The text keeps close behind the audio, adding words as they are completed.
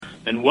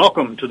and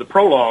welcome to the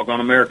Prologue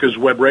on America's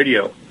Web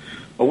Radio,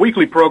 a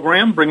weekly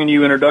program bringing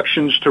you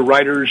introductions to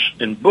writers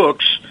and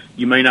books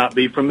you may not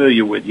be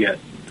familiar with yet.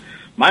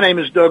 My name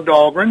is Doug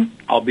Dalhgren.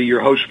 I'll be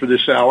your host for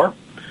this hour.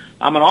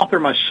 I'm an author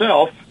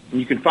myself, and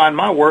you can find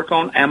my work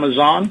on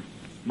Amazon,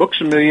 Books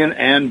A Million,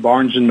 and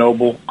Barnes &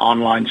 Noble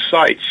online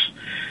sites.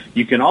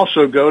 You can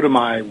also go to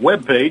my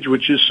webpage,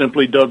 which is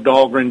simply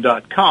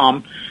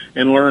DougDalhgren.com,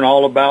 and learn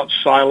all about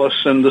Silas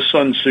and the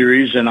Sun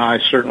series, and I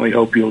certainly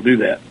hope you'll do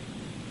that.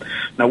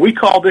 Now, we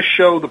call this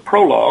show the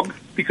Prologue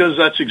because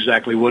that's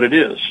exactly what it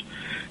is.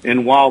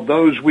 And while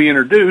those we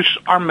introduce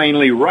are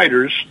mainly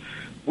writers,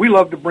 we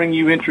love to bring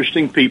you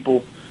interesting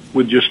people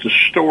with just a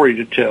story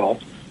to tell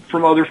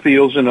from other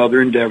fields and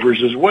other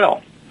endeavors as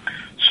well.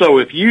 So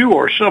if you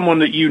or someone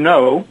that you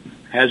know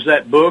has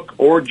that book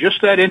or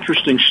just that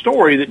interesting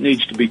story that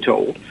needs to be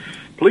told,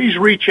 please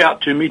reach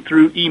out to me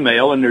through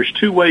email, and there's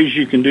two ways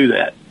you can do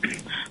that.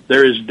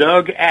 There is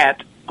Doug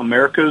at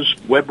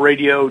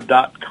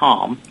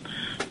americaswebradio.com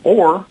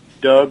or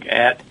Doug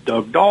at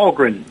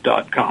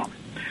DougDalhgren.com.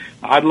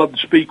 I'd love to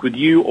speak with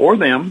you or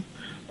them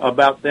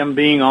about them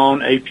being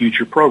on a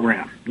future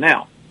program.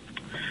 Now,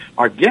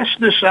 our guest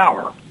this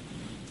hour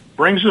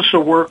brings us a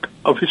work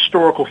of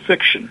historical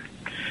fiction.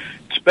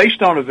 It's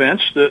based on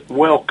events that,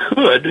 well,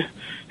 could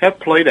have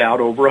played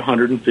out over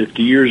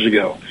 150 years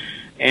ago,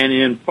 and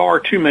in far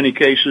too many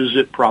cases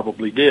it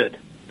probably did.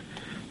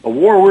 A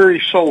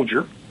war-weary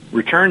soldier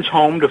returns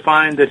home to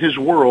find that his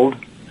world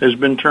has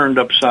been turned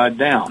upside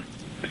down.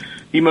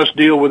 He must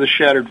deal with a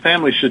shattered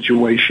family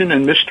situation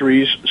and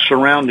mysteries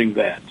surrounding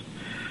that.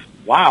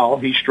 While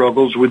he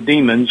struggles with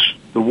demons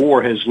the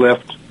war has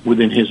left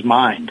within his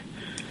mind.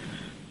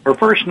 Her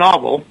first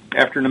novel,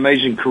 after an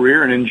amazing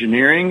career in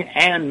engineering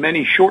and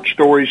many short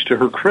stories to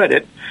her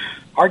credit,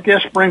 our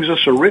guest brings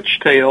us a rich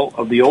tale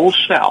of the Old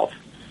South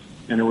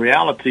and the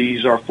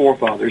realities our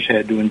forefathers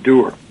had to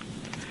endure.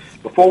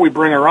 Before we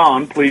bring her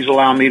on, please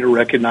allow me to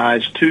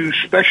recognize two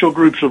special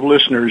groups of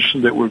listeners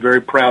that we're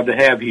very proud to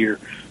have here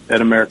at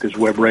America's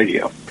Web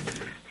Radio.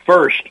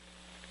 First,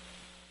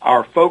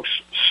 our folks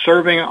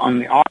serving on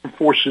the armed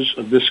forces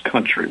of this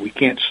country. We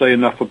can't say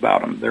enough about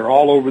them. They're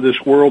all over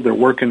this world. They're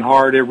working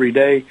hard every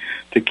day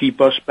to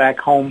keep us back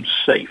home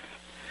safe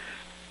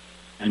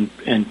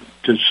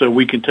so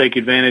we can take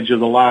advantage of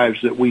the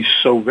lives that we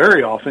so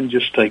very often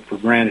just take for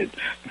granted.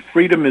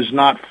 Freedom is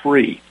not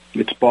free.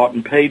 It's bought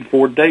and paid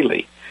for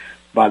daily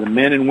by the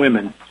men and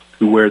women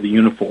who wear the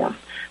uniform.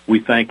 We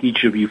thank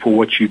each of you for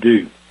what you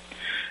do.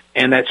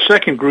 And that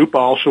second group I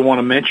also want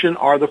to mention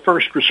are the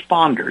first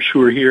responders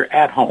who are here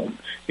at home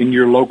in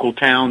your local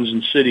towns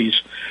and cities,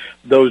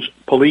 those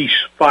police,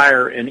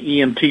 fire, and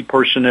EMT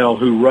personnel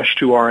who rush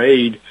to our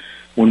aid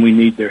when we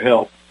need their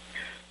help.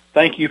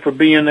 Thank you for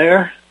being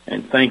there,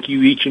 and thank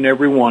you each and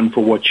every one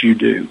for what you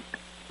do.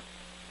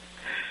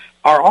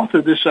 Our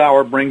author this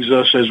hour brings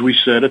us, as we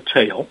said, a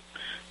tale.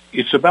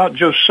 It's about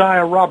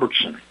Josiah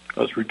Robertson,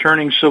 a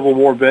returning Civil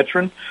War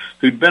veteran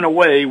who'd been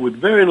away with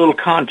very little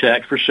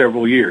contact for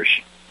several years.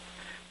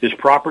 His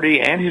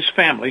property and his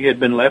family had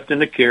been left in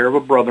the care of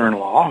a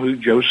brother-in-law who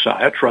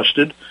Josiah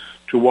trusted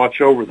to watch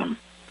over them.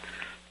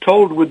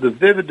 Told with the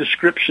vivid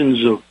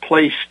descriptions of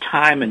place,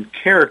 time, and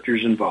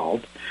characters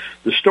involved,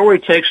 the story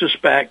takes us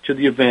back to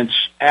the events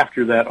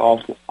after that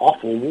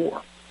awful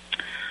war.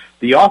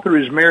 The author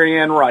is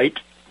Marianne Wright,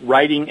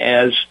 writing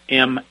as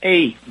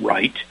M.A.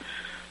 Wright.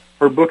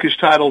 Her book is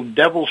titled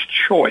Devil's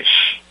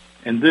Choice,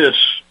 and this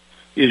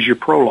is your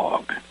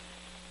prologue.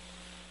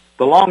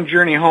 The long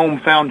journey home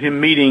found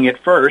him meeting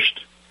at first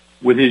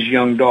with his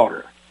young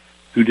daughter,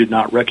 who did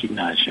not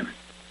recognize him,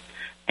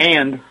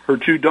 and her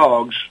two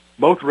dogs,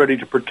 both ready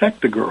to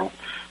protect the girl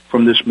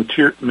from this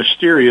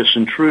mysterious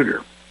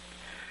intruder.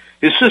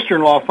 His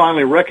sister-in-law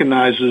finally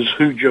recognizes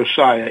who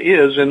Josiah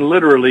is and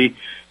literally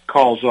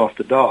calls off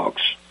the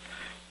dogs.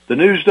 The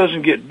news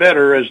doesn't get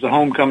better as the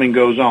homecoming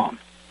goes on.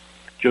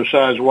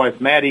 Josiah's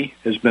wife, Maddie,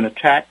 has been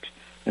attacked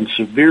and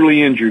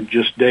severely injured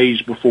just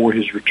days before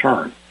his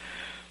return.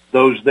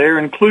 Those there,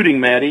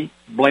 including Maddie,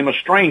 blame a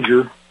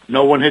stranger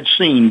no one had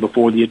seen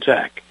before the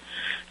attack.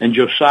 And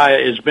Josiah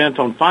is bent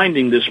on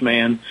finding this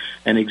man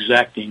and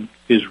exacting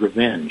his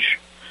revenge.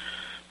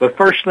 But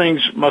first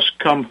things must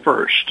come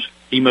first.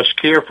 He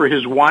must care for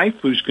his wife,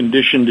 whose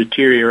condition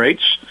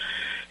deteriorates.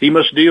 He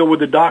must deal with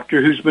the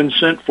doctor who's been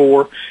sent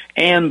for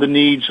and the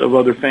needs of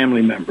other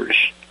family members.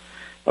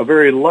 A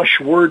very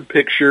lush word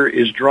picture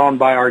is drawn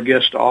by our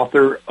guest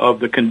author of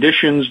the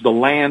conditions, the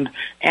land,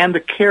 and the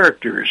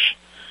characters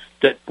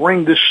that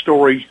bring this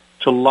story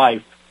to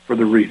life for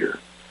the reader.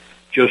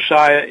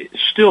 Josiah,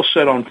 still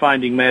set on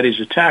finding Maddie's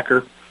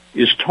attacker,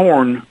 is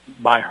torn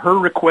by her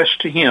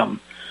request to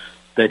him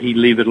that he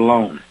leave it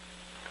alone,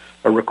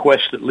 a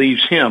request that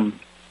leaves him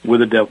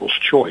with a devil's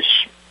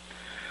choice.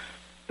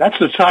 That's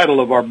the title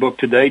of our book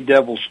today,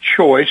 Devil's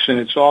Choice, and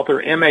its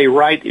author, M.A.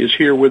 Wright, is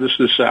here with us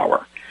this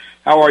hour.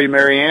 How are you,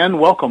 Marianne?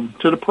 Welcome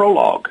to the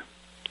Prologue.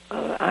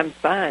 I'm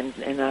fine,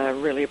 and I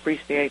really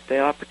appreciate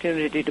the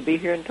opportunity to be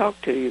here and talk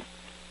to you.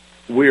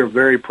 We are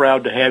very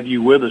proud to have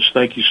you with us.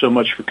 Thank you so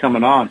much for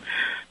coming on.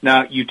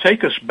 Now, you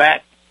take us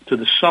back to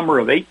the summer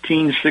of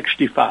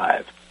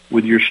 1865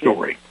 with your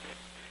story.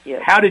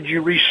 Yes. How did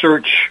you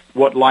research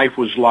what life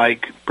was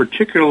like,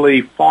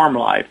 particularly farm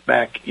life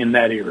back in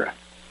that era?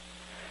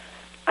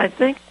 I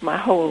think my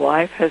whole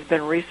life has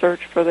been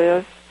research for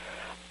this.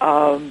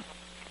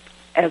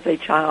 As a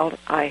child,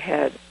 I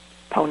had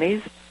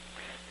ponies,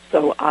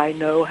 so I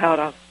know how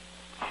to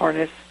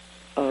harness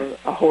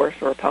a horse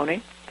or a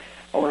pony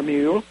or a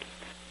mule.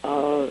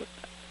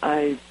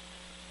 I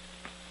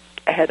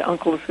had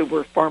uncles who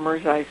were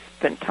farmers. I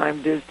spent time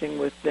visiting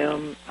with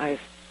them. I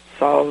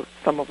saw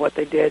some of what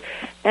they did.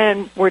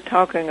 And we're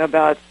talking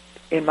about,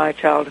 in my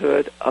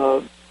childhood,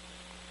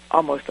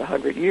 almost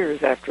 100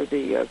 years after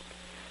the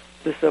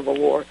Civil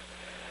War.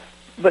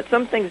 But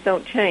some things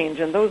don't change,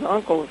 and those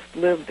uncles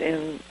lived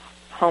in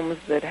homes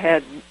that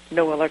had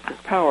no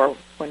electric power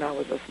when I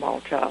was a small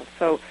child.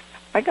 So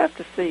I got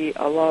to see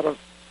a lot of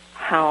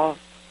how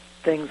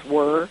things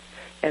were,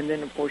 and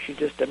then, of course, you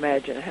just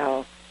imagine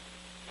how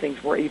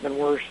things were even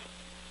worse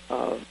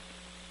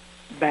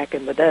back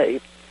in the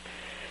day.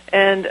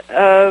 And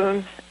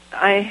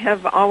I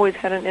have always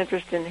had an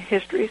interest in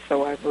history,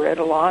 so I've read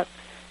a lot.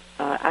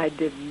 I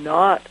did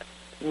not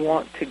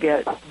want to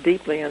get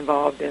deeply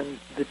involved in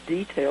the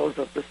details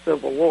of the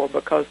Civil War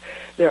because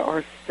there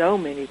are so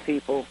many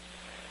people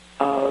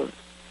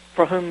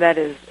for whom that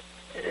is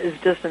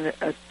just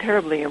a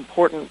terribly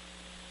important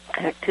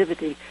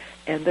activity,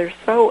 and they're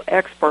so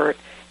expert,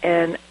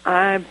 and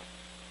I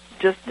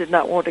just did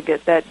not want to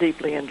get that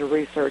deeply into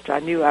research. I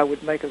knew I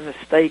would make a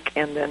mistake,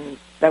 and then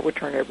that would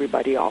turn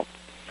everybody off.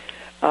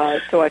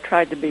 So I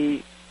tried to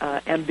be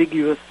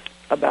ambiguous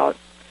about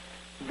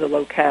the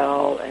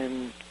locale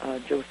and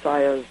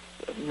Josiah's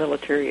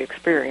military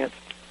experience.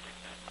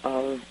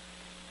 And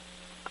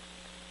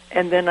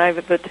then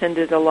I've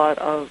attended a lot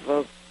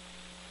of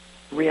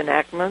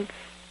reenactments,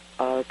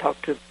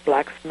 talked to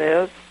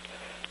blacksmiths,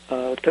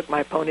 took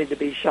my pony to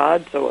be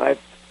shod, so I've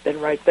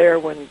been right there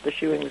when the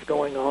shoeing is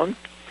going on.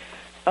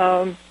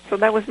 So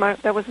that was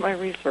my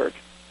research.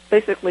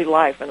 Basically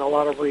life and a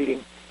lot of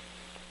reading.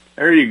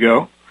 There you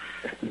go.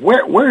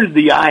 Where did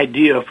the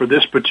idea for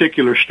this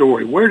particular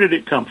story, where did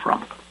it come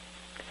from?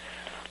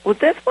 Well,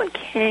 this one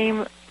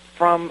came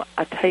from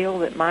a tale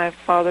that my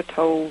father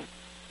told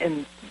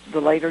in the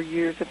later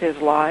years of his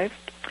life.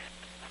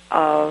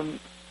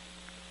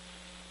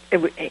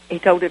 He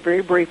told it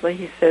very briefly.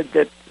 He said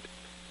that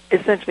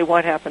essentially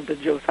what happened to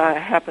Josiah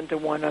happened to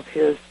one of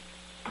his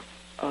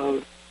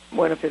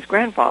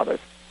grandfathers.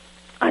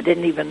 I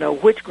didn't even know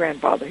which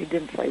grandfather. He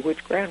didn't say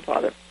which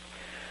grandfather.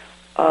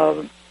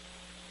 And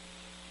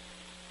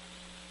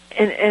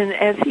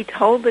as he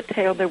told the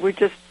tale, there were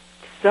just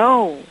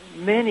so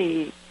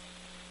many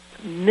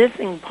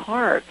missing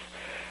parts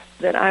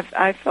that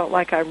I felt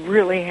like I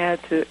really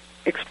had to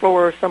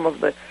explore some of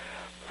the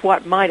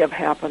what might have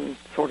happened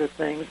sort of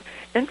things.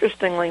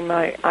 Interestingly,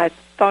 I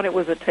thought it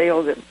was a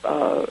tale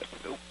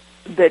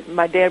that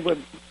my dad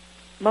would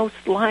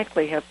most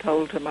likely have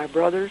told to my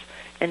brothers,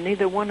 and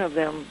neither one of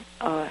them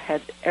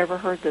had ever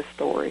heard this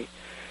story.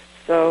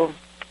 So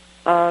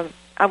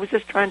I was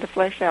just trying to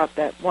flesh out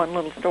that one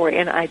little story,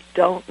 and I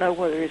don't know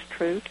whether it's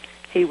true.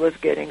 He was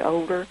getting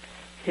older.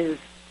 His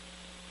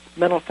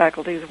mental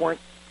faculties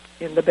weren't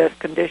in the best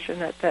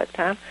condition at that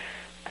time,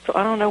 so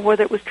I don't know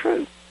whether it was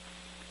true,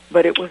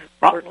 but it was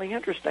certainly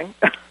interesting.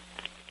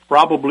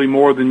 Probably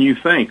more than you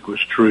think was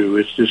true.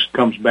 It just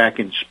comes back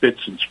in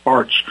spits and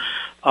sparks.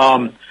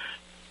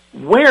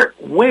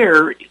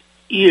 Where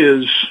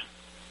is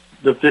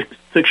the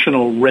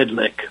fictional Red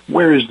Lick?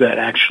 Where is that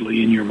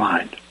actually in your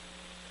mind?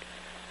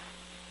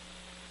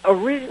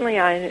 Originally,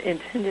 I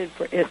intended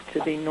for it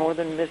to be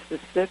northern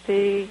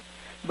Mississippi,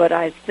 but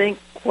I think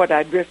what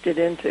I drifted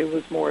into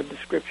was more a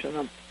description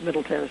of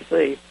Middle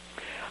Tennessee.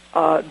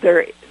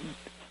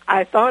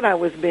 I thought I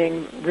was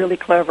being really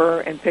clever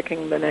and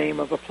picking the name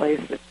of a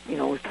place that,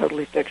 was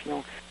totally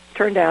fictional.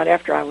 Turned out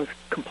after I was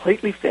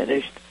completely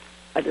finished,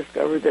 I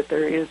discovered that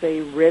there is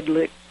a Red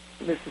Lick,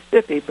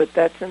 Mississippi, but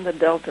that's in the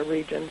Delta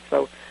region,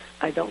 so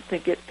I don't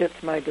think it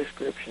fits my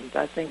descriptions.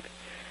 I think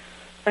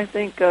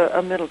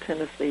a Middle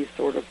Tennessee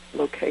sort of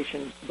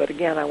location, but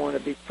again, I want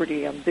to be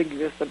pretty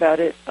ambiguous about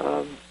it.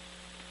 I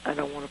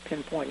don't want to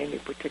pinpoint any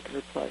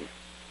particular place.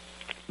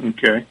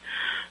 Okay.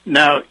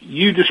 Now,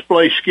 you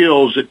display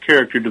skills at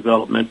character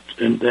development,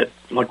 and that,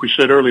 like we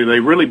said earlier,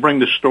 they really bring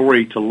the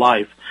story to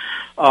life.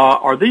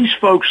 Are these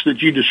folks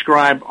that you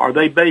describe, are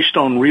they based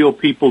on real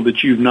people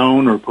that you've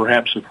known or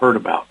perhaps have heard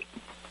about?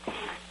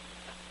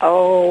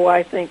 Oh,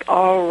 I think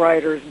all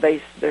writers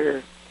base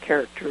their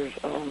characters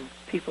on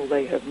people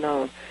they have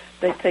known.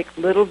 They take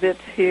little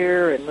bits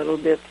here and little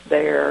bits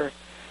there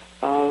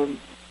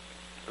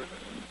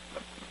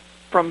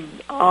from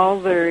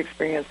all their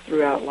experience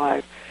throughout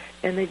life,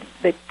 and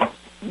they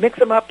mix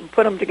them up and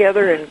put them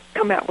together and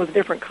come out with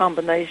different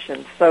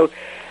combinations. So,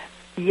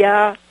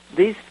 yeah,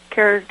 these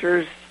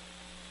characters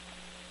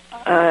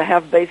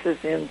have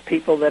basis in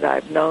people that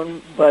I've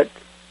known, but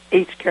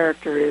each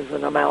character is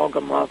an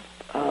amalgam of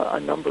a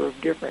number of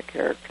different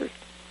characters.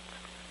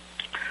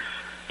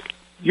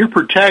 your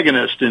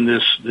protagonist in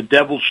this, The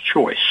Devil's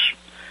Choice,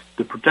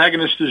 the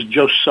protagonist is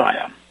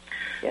Josiah.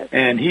 Yes.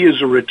 And he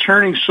is a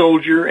returning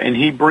soldier, and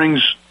he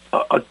brings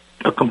a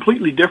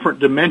completely different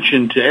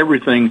dimension to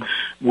everything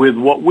with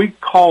what we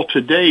call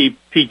today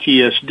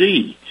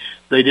PTSD.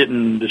 They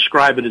didn't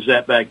describe it as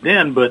that back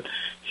then, but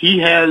he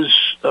has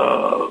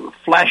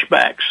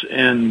flashbacks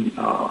and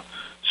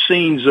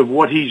scenes of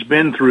what he's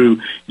been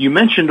through. You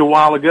mentioned a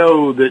while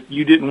ago that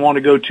you didn't want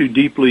to go too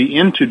deeply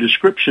into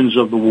descriptions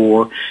of the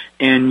war,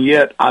 and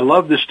yet I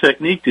love this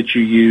technique that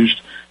you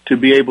used to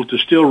be able to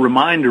still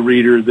remind a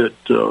reader that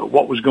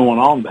what was going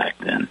on back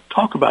then.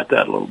 Talk about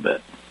that a little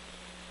bit.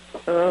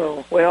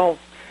 Oh, well,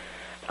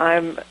 I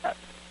am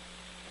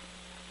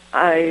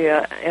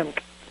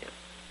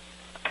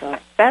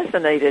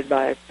fascinated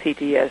by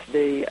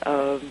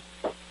PTSD,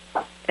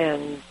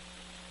 and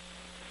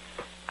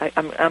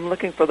I'm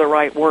looking for the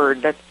right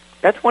word.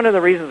 That's one of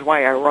the reasons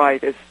why I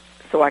write, is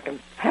so I can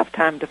have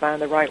time to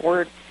find the right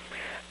word.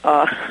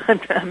 I'm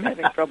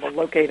having trouble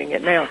locating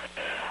it now.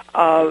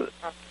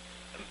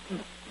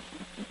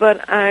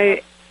 But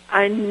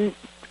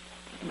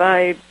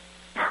by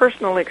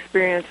personal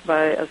experience,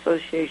 by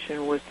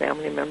association with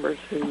family members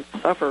who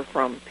suffer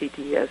from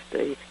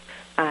PTSD,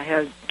 I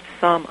have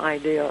some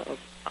idea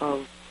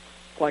of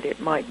what it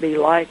might be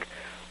like,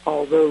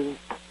 although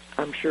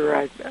I'm sure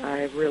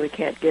I really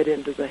can't get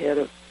into the head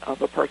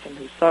of a person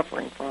who's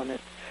suffering from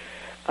it.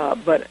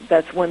 But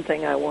that's one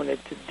thing I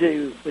wanted to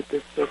do with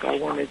this book. I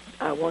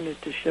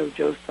wanted to show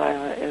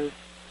Josiah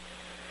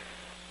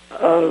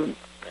as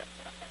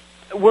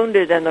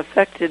wounded and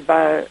affected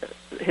by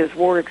his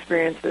war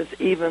experiences,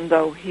 even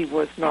though he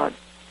was not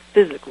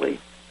physically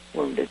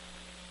wounded.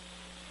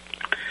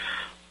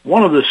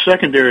 One of the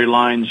secondary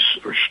lines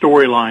or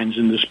storylines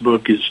in this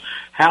book is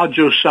how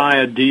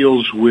Josiah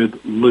deals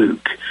with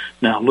Luke.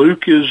 Now,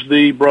 Luke is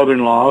the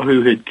brother-in-law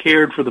who had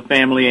cared for the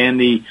family and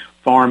the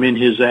farm in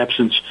his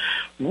absence.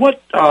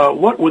 What,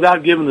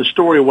 without giving the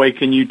story away,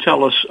 can you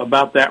tell us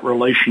about that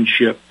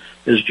relationship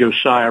as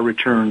Josiah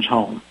returns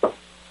home?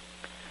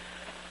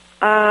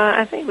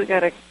 I think we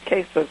got a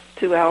case of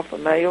two alpha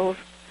males,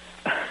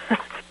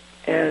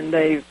 and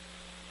they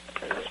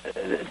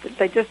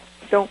just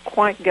don't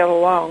quite get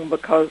along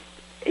because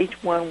each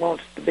one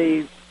wants to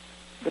be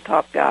the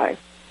top guy.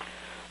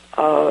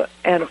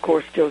 And, of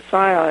course,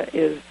 Josiah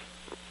is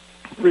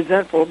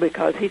resentful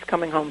because he's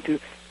coming home to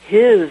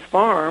his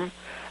farm,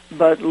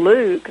 but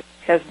Luke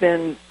has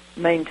been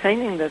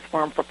maintaining this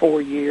farm for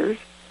 4 years,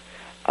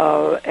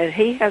 and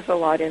he has a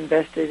lot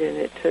invested in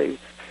it, too.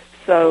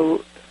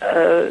 So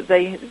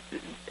they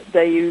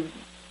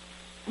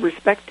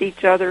respect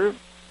each other.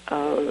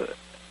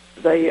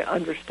 They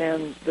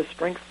understand the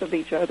strengths of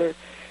each other,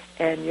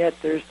 and yet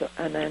there's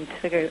an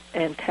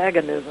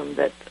antagonism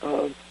that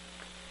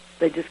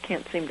they just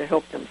can't seem to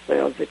help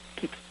themselves. It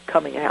keeps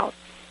coming out.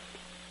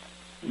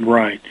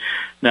 Right.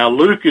 Now,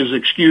 Luke is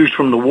excused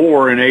from the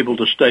war and able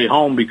to stay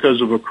home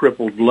because of a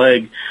crippled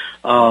leg.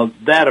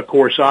 That, of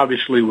course,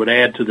 obviously would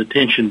add to the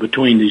tension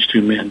between these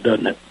two men,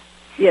 doesn't it?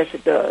 Yes,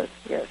 it does.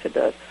 Yes, it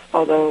does.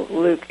 Although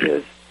Luke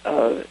is,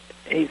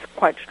 he's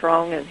quite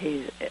strong and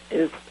he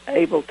is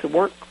able to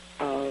work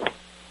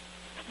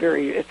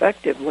very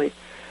effectively,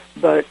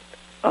 but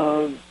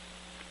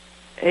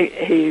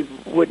he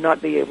would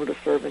not be able to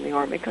serve in the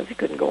Army because he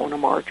couldn't go on a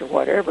march or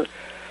whatever.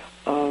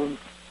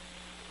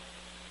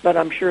 But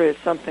I'm sure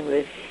it's something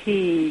that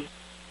he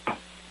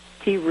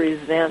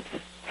resents,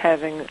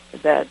 having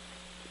that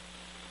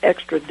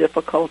extra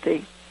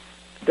difficulty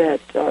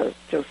that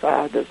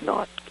Josiah does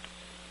not.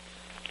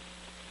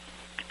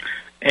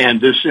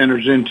 And this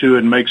enters into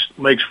and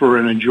makes for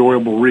an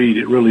enjoyable read.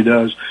 It really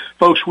does.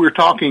 Folks, we're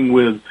talking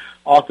with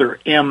author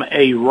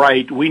M.A.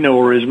 Wright. We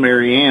know her as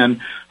Mary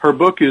Ann. Her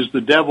book is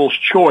The Devil's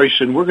Choice,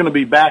 and we're going to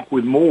be back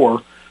with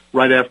more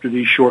right after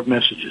these short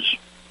messages.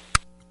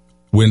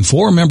 When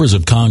 4 members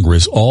of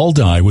Congress all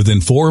die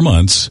within 4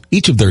 months,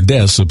 each of their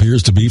deaths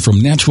appears to be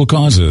from natural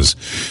causes.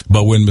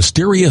 But when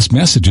mysterious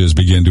messages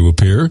begin to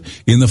appear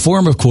in the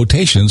form of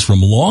quotations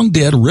from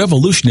long-dead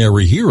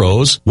revolutionary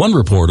heroes, one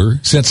reporter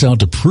sets out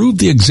to prove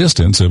the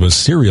existence of a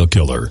serial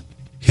killer.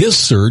 His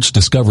search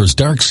discovers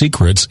dark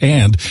secrets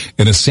and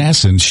an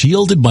assassin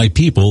shielded by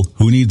people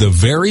who need the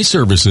very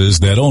services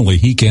that only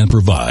he can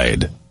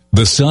provide.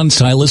 The Sun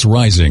Silas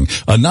Rising,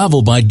 a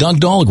novel by Doug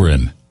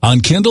Dalhgren. On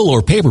Kindle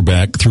or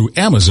paperback through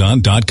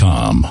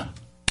Amazon.com.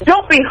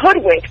 Don't be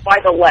hoodwinked by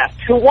the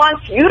left, who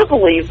wants you to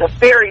believe the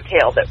fairy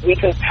tale that we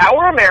can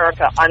power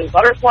America on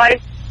butterflies,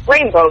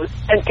 rainbows,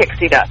 and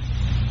pixie dust.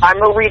 I'm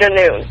Marita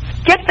Noon.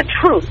 Get the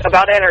truth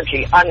about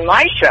energy on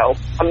my show,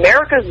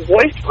 America's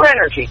Voice for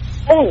Energy,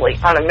 only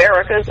on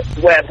America's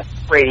Web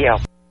Radio.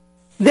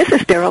 This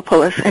is Daryl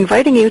Pullis,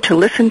 inviting you to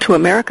listen to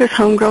America's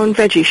Homegrown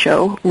Veggie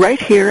Show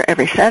right here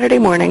every Saturday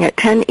morning at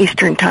 10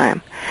 Eastern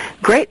Time.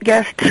 Great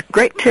guests,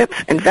 great tips,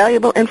 and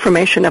valuable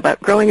information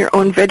about growing your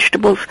own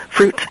vegetables,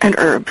 fruits, and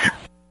herbs.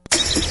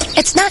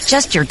 It's not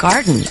just your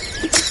garden.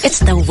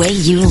 It's the way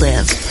you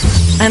live.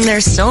 And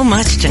there's so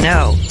much to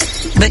know.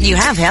 But you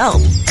have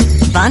help.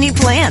 Bonnie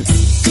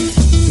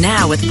Plants.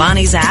 Now with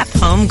Bonnie's app,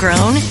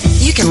 Homegrown,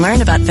 you can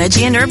learn about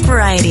veggie and herb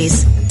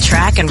varieties,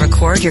 track and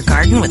record your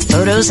garden with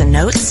photos and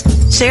notes,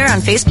 share on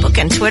Facebook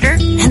and Twitter,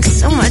 and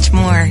so much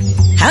more.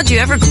 How'd you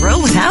ever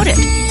grow without it?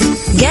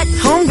 Get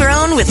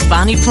Homegrown with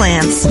Bonnie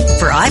Plants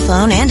for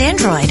iPhone and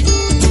Android.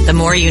 The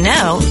more you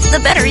know, the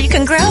better you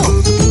can grow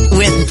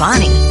with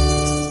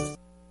Bonnie.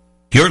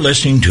 You're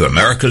listening to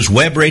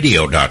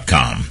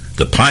AmericasWebRadio.com,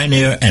 the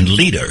pioneer and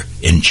leader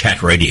in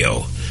chat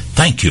radio.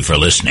 Thank you for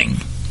listening.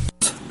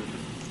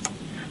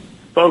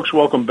 Folks,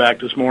 welcome back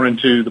this morning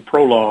to the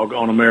Prologue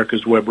on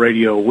America's Web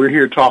Radio. We're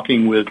here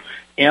talking with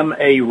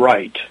M.A.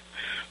 Wright.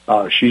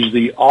 She's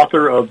the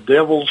author of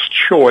Devil's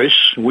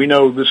Choice. We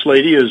know this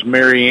lady is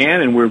Mary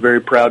Ann, and we're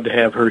very proud to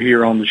have her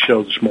here on the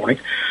show this morning.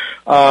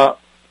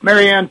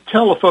 Mary Ann,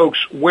 tell the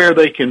folks where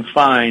they can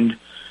find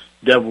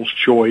Devil's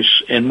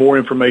Choice and more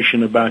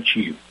information about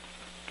you.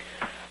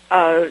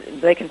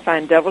 They can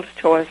find Devil's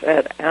Choice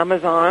at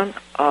Amazon.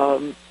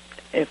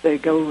 If they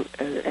go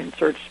and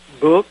search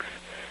books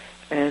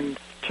and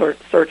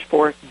search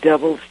for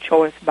Devil's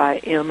Choice by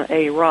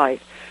M.A.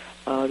 Wright,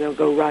 they'll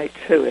go right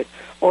to it.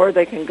 Or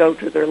they can go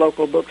to their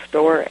local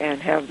bookstore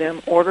and have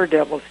them order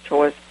Devil's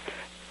Choice,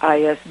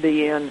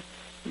 ISBN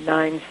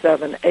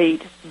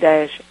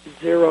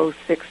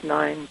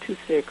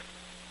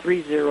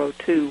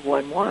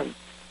 978-06926-30211.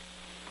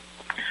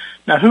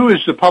 Now, who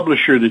is the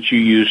publisher that you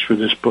use for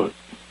this book?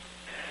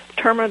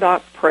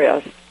 Termadoc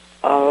Press,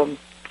 of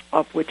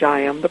which I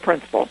am the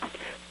principal.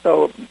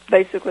 So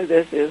basically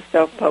this is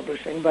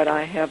self-publishing, but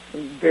I have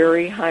some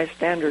very high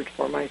standards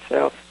for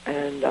myself,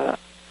 and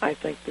I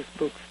think this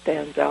book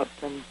stands out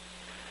from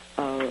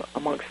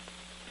amongst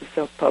the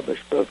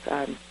self-published books.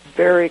 I'm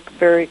very,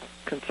 very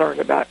concerned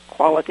about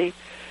quality.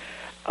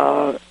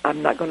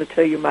 I'm not going to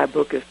tell you my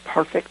book is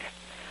perfect,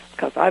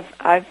 because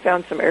I've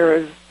found some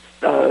errors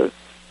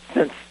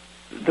since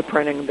the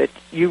printing that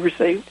you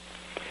received,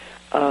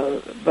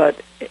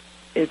 but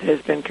it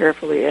has been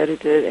carefully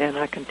edited, and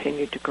I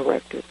continue to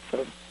correct it.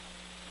 So.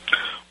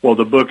 Well,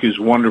 the book is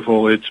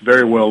wonderful. It's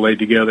very well laid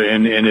together,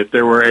 and if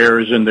there were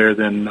errors in there,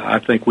 then I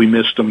think we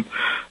missed them.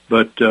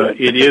 But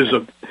it is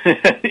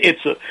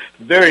it's a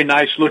very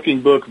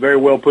nice-looking book, very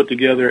well put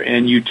together,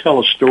 and you tell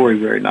a story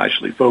very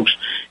nicely. Folks,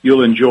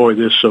 you'll enjoy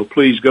this, so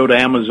please go to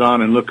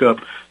Amazon and look up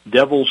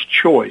Devil's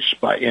Choice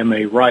by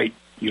M.A. Wright.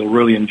 You'll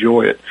really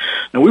enjoy it.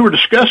 Now, we were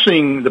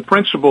discussing the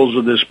principles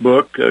of this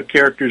book,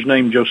 characters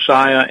named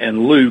Josiah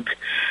and Luke,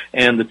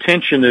 and the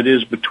tension that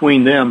is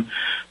between them.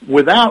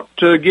 Without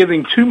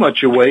giving too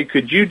much away,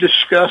 could you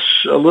discuss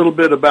a little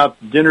bit about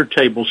the dinner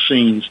table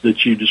scenes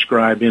that you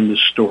describe in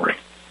this story?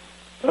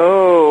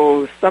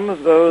 Oh, some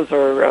of those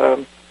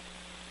are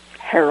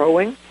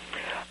harrowing.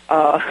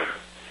 There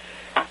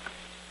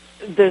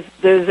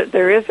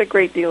is a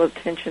great deal of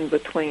tension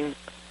between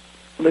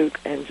Luke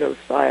and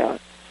Josiah.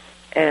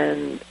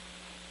 And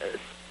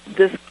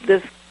this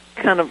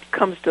kind of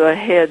comes to a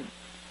head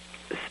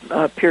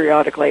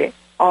periodically,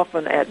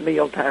 often at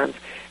meal times,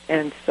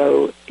 and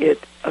so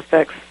it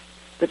affects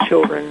the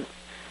children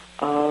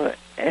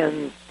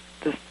and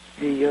the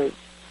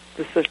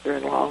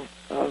sister-in-law,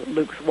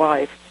 Luke's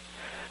wife,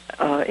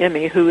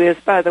 Emmy, who is,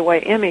 by the way,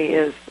 Emmy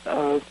is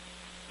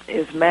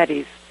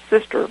Maddie's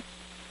sister.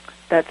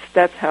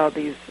 That's how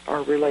these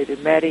are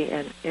related. Maddie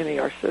and Emmy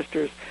are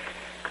sisters.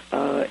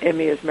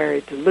 Emmy is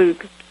married to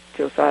Luke.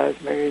 Josiah is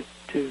married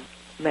to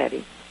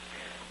Maddie.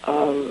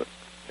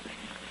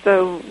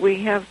 So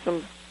we have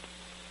some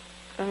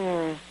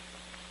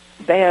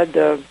bad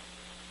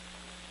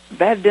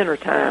dinner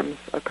times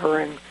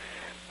occurring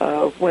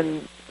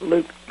when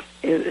Luke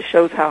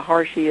shows how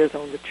harsh he is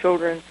on the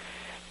children,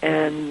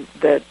 and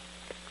that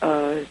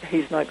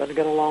he's not going to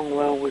get along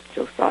well with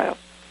Josiah.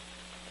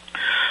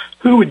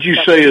 Who would you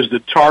say is the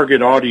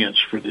target audience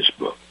for this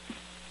book?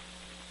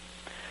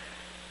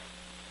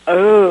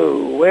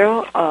 Oh,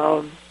 well,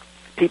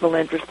 people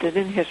interested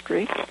in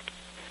history,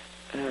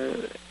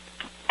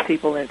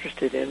 people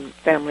interested in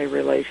family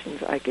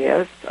relations, I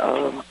guess.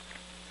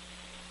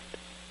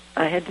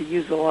 I had to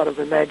use a lot of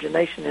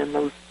imagination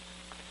in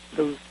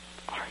those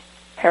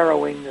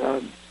harrowing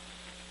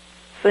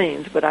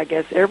scenes, but I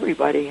guess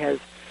everybody has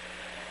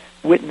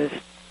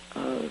witnessed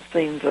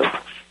scenes of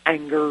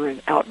anger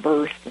and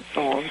outbursts and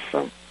so on.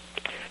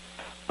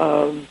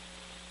 So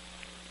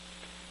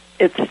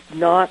it's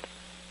not.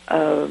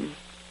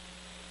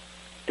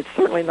 It's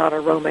certainly not a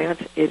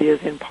romance. It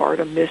is in part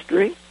a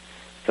mystery,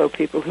 so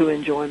people who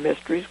enjoy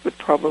mysteries would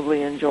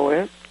probably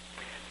enjoy it.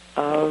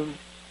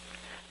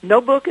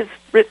 No book is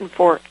written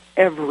for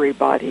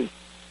everybody,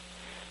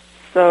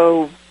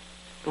 so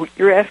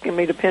you're asking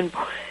me to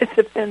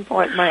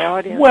pinpoint my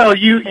audience. Well,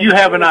 you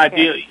have an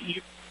idea.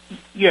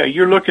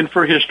 You're looking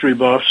for history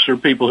buffs or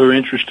people who are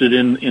interested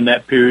in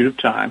that period of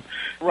time,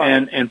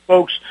 right. And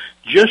folks,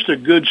 just a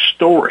good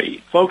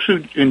story. Folks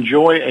who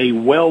enjoy a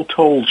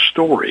well-told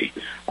story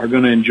are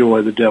going to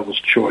enjoy The Devil's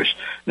Choice.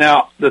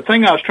 Now, the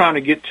thing I was trying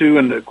to get to,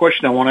 and the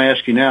question I want to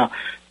ask you now,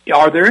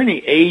 are there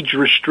any age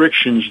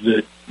restrictions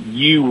that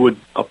you would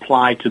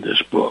apply to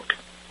this book?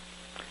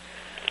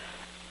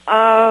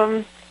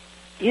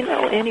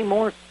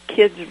 anymore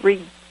kids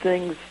read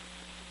things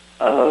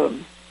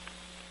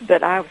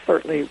that I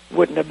certainly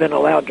wouldn't have been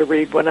allowed to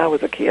read when I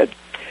was a kid.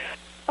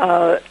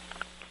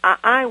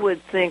 I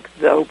would think,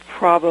 though,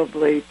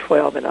 probably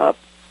 12 and up.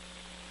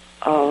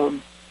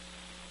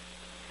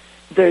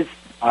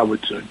 I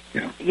would say,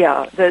 yeah.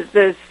 Yeah, there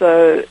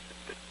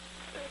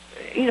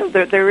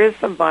is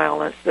some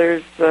violence.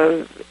 There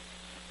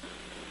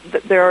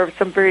are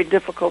some very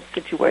difficult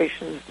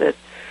situations that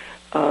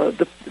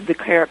the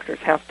characters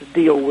have to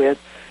deal with.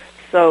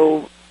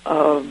 So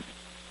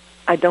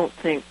I don't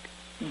think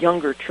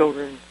younger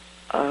children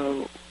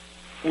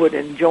would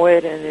enjoy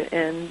it,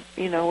 and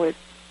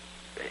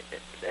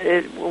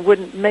it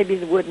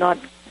would not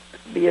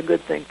be a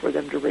good thing for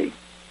them to read.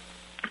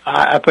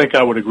 I think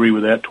I would agree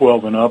with that.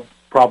 12 and up,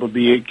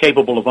 probably be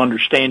capable of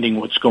understanding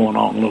what's going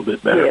on a little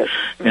bit better, yes.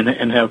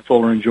 and have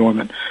fuller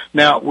enjoyment.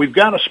 Now, we've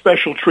got a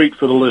special treat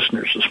for the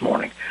listeners this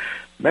morning.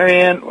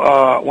 Marianne,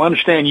 we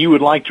understand you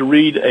would like to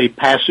read a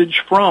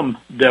passage from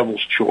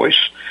Devil's Choice,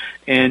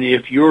 and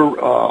if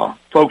you're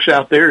folks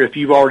out there, if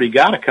you've already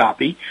got a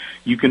copy,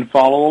 you can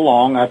follow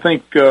along. I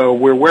think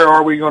where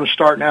are we going to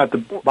start now? At the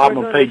bottom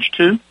of page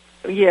 2?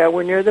 Yeah,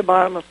 we're near the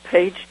bottom of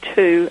page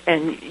 2,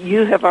 and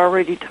you have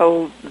already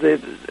told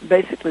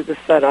basically the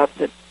setup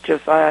that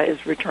Josiah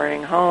is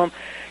returning home.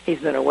 He's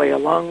been away a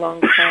long,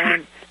 long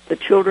time. The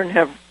children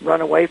have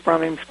run away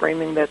from him,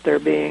 screaming that they're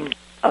being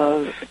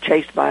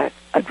chased by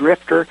a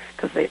drifter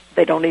because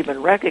they don't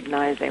even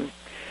recognize him.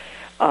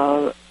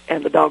 And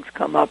the dogs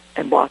come up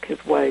and block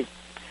his way.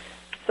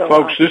 So,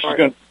 folks, this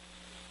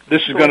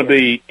is going to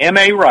be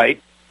M.A.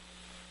 Wright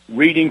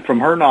reading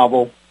from her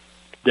novel,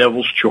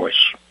 Devil's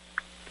Choice.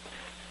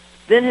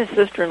 Then his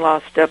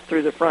sister-in-law stepped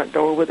through the front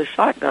door with a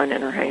shotgun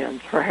in her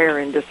hands, her hair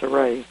in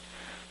disarray.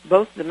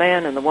 Both the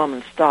man and the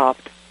woman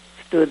stopped,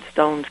 stood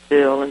stone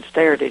still, and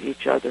stared at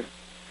each other.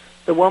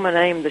 The woman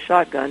aimed the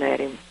shotgun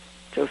at him.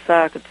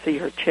 Josiah could see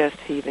her chest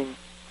heaving.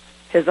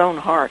 His own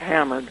heart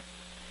hammered.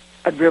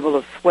 A dribble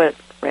of sweat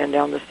ran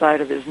down the side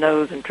of his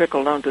nose and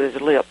trickled onto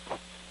his lip.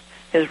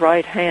 His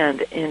right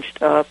hand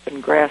inched up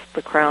and grasped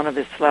the crown of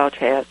his slouch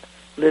hat,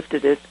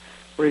 lifted it,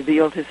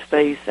 revealed his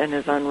face and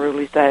his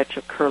unruly thatch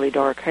of curly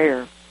dark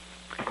hair.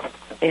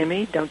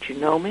 "Emmy, don't you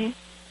know me?"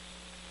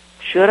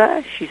 "Should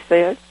I?" she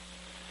said.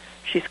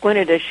 She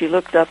squinted as she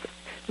looked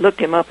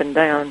him up and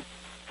down.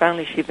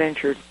 Finally she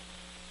ventured,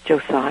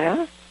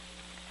 "Josiah?"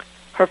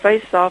 Her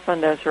face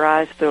softened as her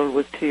eyes filled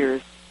with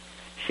tears.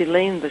 She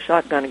leaned the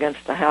shotgun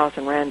against the house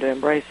and ran to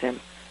embrace him.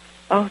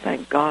 "Oh,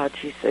 thank God,"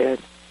 she said.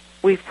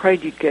 "We've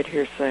prayed you'd get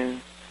here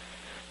soon."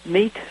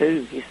 "Me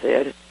too," he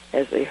said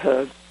as they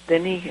hugged.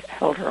 Then he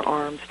held her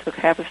arms, took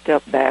half a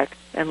step back,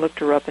 and looked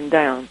her up and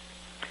down.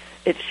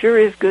 "It sure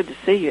is good to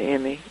see you,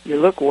 Emmy. You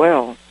look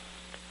well."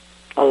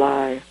 A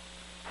lie.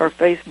 Her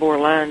face bore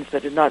lines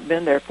that had not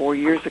been there 4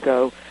 years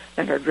ago,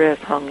 and her dress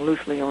hung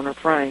loosely on her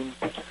frame.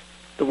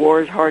 The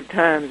war's hard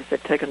times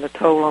had taken a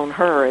toll on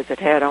her as it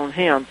had on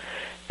him.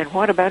 And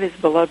what about his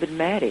beloved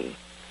Maddie?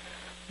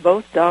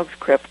 Both dogs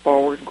crept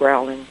forward,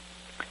 growling.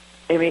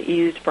 Emmy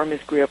eased from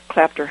his grip,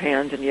 clapped her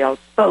hands, and yelled,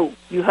 "Oh,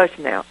 you hush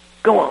now.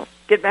 Go on.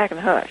 Get back and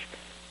hush.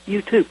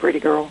 You too, pretty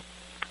girl."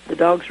 The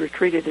dogs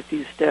retreated a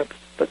few steps,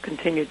 but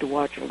continued to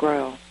watch and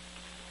growl.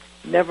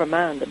 "Never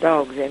mind the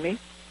dogs, Emmy.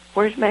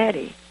 Where's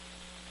Maddie?"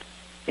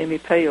 Emmy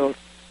paled.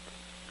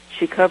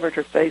 She covered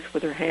her face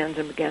with her hands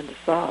and began to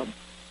sob.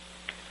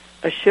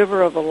 A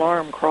shiver of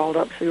alarm crawled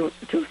up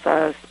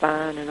Josiah's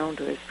spine and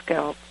onto his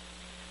scalp.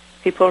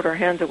 He pulled her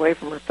hands away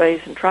from her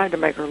face and tried to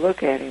make her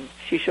look at him.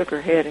 She shook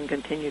her head and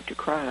continued to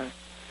cry.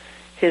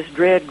 His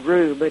dread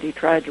grew, but he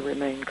tried to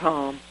remain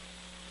calm.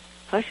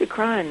 "Hush your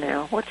crying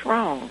now. What's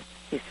wrong?"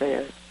 he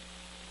said.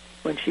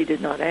 When she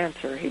did not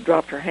answer, he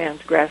dropped her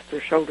hands, grasped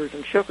her shoulders,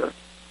 and shook her.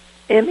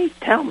 "Emmy,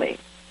 tell me."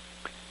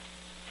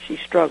 She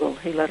struggled.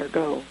 He let her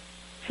go.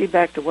 She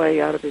backed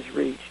away out of his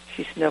reach.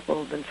 She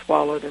sniffled and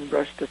swallowed and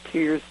brushed the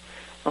tears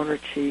on her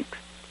cheeks.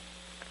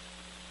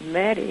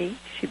 "Maddie,"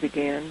 she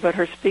began, but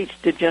her speech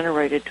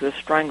degenerated to a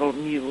strangled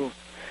mule.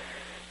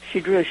 She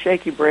drew a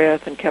shaky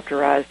breath and kept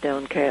her eyes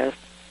downcast.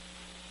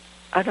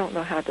 "I don't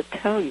know how to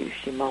tell you,"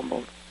 she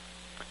mumbled.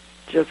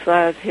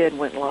 Josiah's head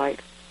went light.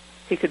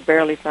 He could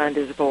barely find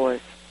his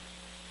voice.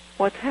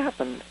 "What's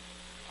happened?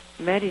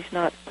 Maddie's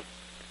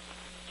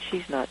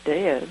she's not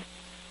dead."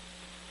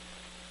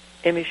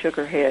 Emmy shook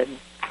her head.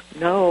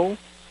 "No."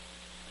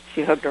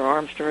 She hugged her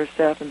arms to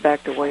herself and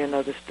backed away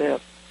another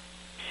step.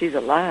 "She's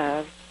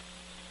alive,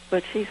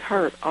 but she's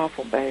hurt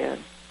awful bad."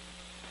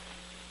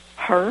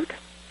 "Hurt?"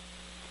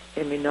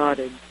 Emmy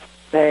nodded.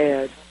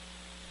 "Bad."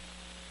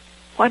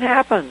 "What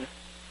happened?"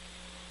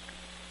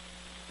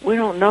 "We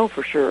don't know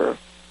for sure.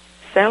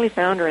 Sally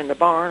found her in the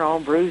barn, all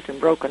bruised and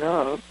broken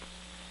up."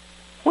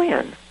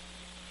 "When?"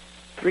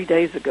 3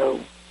 days ago.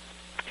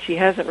 She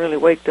hasn't really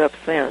waked up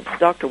since.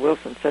 Dr.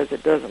 Wilson says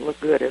it doesn't look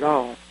good at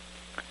all."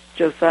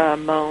 Josiah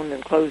moaned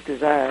and closed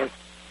his eyes.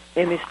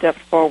 Emmy stepped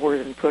forward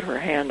and put her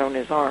hand on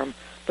his arm,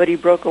 but he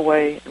broke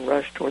away and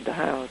rushed toward the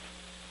house.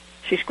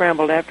 She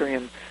scrambled after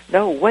him.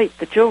 "No, wait,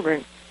 the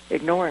children!"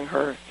 Ignoring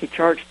her, he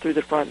charged through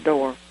the front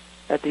door.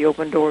 At the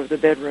open door of the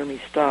bedroom, he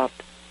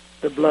stopped.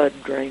 The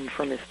blood drained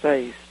from his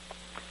face.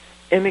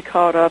 Emmy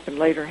caught up and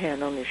laid her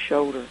hand on his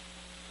shoulder.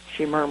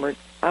 She murmured,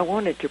 "I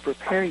wanted to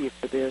prepare you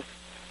for this.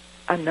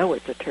 I know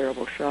it's a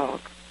terrible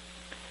shock."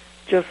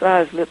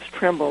 Josiah's lips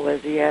trembled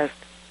as he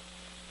asked,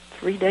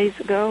 3 days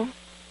ago?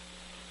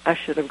 I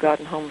should have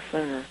gotten home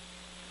sooner.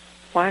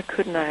 Why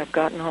couldn't I have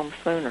gotten home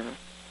sooner?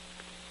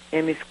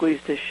 Emmy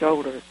squeezed his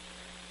shoulder.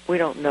 We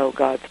don't know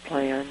God's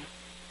plan.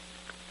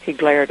 He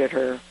glared at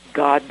her.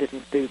 God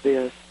didn't do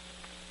this.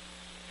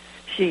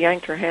 She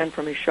yanked her hand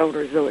from his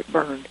shoulder as though it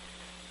burned.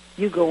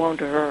 You go on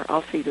to her.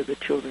 I'll see to the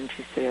children,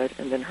 she said,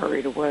 and then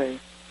hurried away.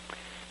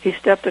 He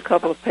stepped a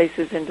couple of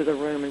paces into the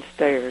room and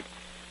stared.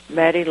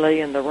 Maddie lay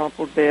in the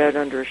rumpled bed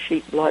under a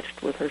sheet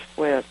blotched with her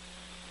sweat.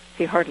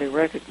 He hardly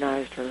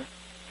recognized her,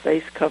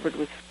 face covered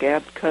with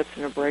scabbed cuts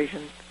and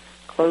abrasions,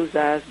 closed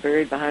eyes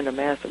buried behind a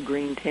mass of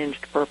green-tinged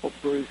purple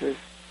bruises,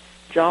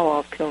 jaw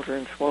off kilter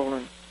and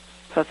swollen,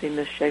 puffy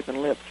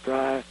misshapen lips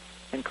dry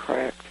and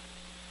cracked.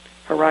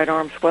 Her right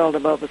arm swelled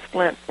above a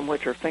splint from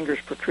which her fingers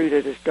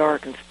protruded as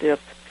dark and stiff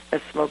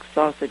as smoked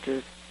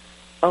sausages.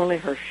 Only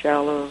her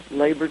shallow,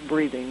 labored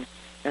breathing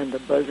and the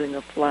buzzing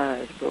of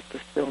flies broke the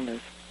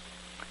stillness.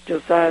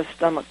 Josiah's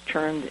stomach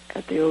churned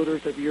at the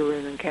odors of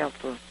urine and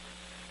camphor.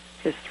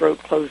 His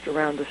throat closed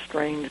around a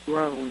strained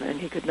groan,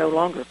 and he could no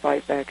longer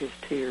fight back his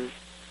tears.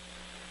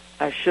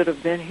 I should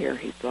have been here,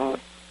 he thought.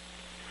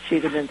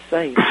 She'd have been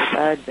safe if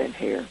I'd been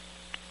here.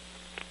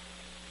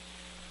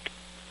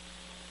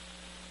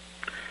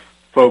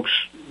 Folks,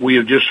 we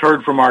have just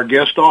heard from our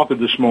guest author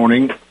this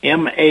morning,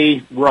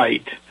 M.A.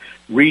 Wright,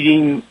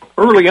 reading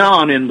early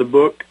on in the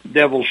book,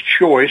 Devil's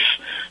Choice,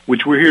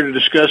 which we're here to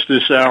discuss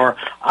this hour.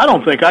 I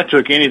don't think I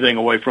took anything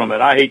away from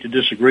it. I hate to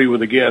disagree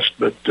with the guest,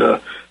 but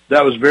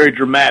that was very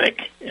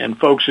dramatic. And,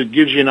 folks, it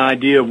gives you an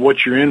idea of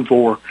what you're in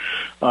for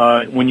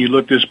when you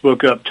look this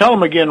book up. Tell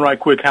them again right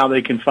quick how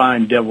they can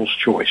find Devil's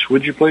Choice,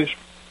 would you please?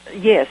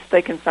 Yes,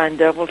 they can find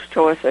Devil's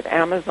Choice at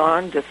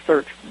Amazon. Just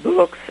search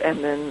books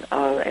and then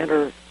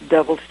enter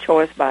Devil's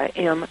Choice by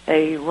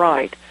M.A.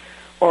 Wright.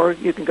 Or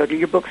you can go to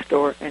your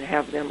bookstore and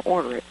have them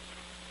order it.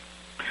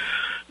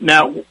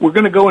 Now, we're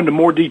going to go into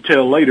more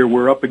detail later.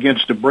 We're up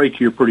against a break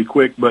here pretty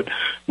quick, but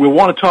we'll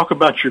want to talk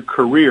about your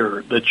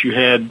career that you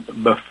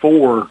had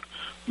before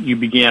you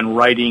began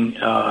writing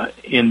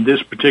in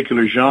this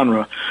particular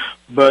genre.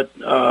 But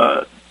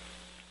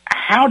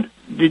how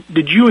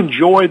did you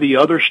enjoy the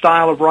other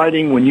style of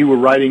writing when you were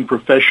writing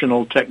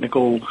professional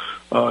technical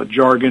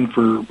jargon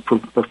for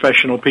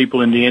professional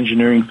people in the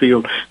engineering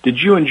field?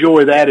 Did you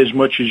enjoy that as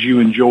much as you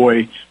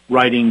enjoy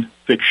writing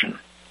fiction?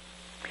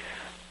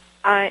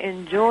 I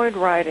enjoyed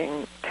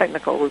writing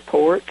technical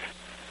reports,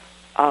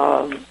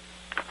 but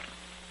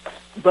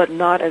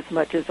not as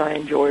much as I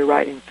enjoy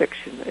writing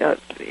fiction.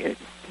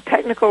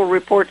 Technical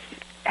reports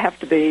have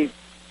to be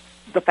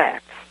the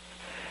facts,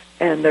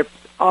 and they're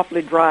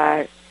awfully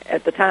dry.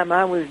 At the time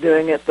I was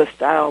doing it, the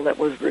style that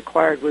was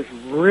required was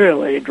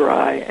really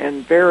dry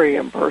and very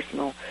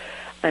impersonal,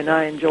 and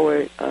I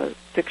enjoy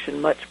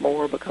fiction much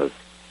more because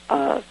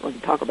we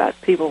can talk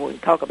about people, we can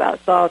talk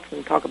about thoughts, we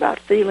can talk about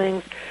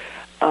feelings.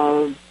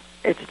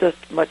 It's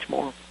just much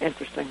more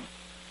interesting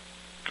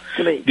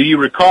to me. Do you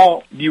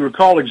recall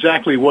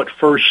exactly what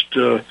first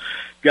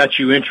got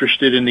you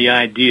interested in the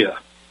idea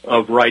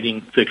of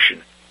writing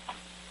fiction?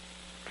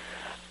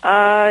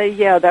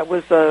 Yeah, that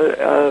was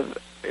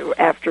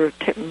after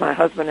my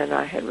husband and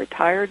I had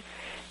retired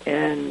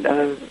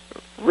and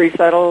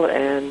resettled,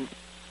 and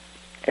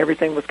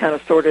everything was kind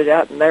of sorted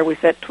out, and there we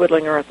sat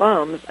twiddling our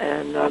thumbs,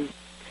 and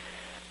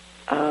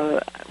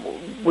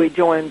we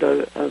joined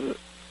a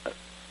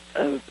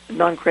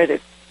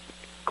non-credit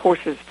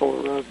courses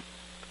for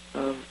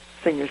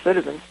senior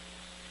citizens,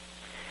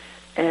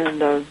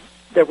 and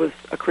there was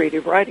a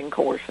creative writing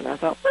course, and I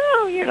thought,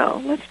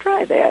 well, let's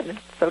try that. And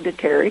so did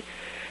Terry,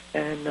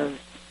 and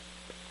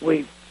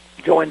we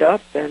joined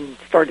up and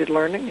started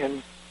learning,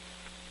 and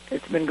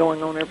it's been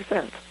going on ever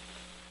since.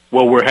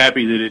 Well, we're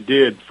happy that it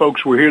did.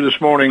 Folks, we're here this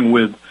morning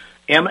with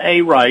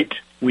M.A. Wright.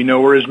 We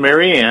know her as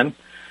Mary Ann,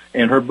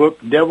 and her book,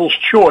 Devil's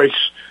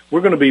Choice.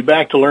 We're going to be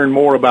back to learn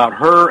more about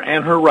her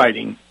and her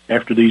writing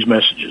after these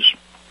messages.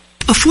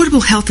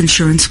 Affordable health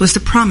insurance was the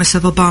promise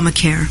of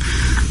Obamacare,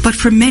 but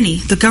for many,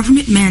 the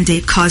government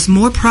mandate caused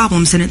more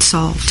problems than it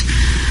solved.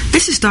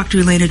 This is Dr.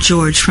 Elena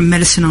George from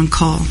Medicine on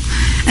Call,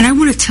 and I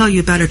want to tell you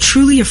about a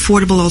truly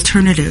affordable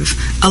alternative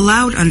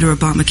allowed under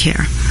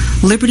Obamacare,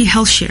 Liberty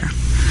HealthShare.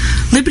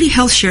 Liberty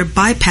HealthShare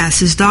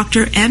bypasses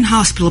doctor and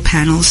hospital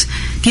panels,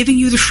 giving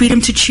you the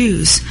freedom to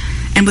choose.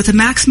 And with a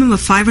maximum of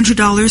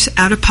 $500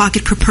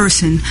 out-of-pocket per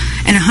person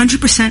and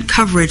 100%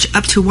 coverage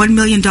up to $1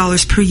 million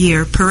per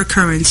year per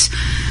occurrence,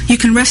 you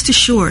can rest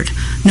assured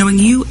knowing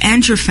you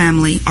and your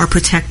family are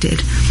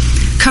protected.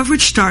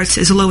 Coverage starts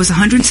as low as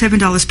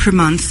 $107 per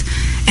month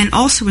and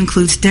also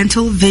includes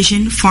dental,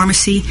 vision,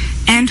 pharmacy,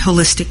 and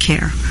holistic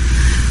care.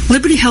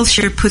 Liberty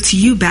HealthShare puts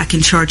you back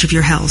in charge of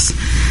your health.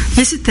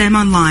 Visit them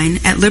online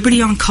at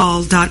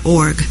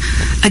libertyoncall.org.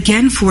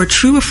 Again, for a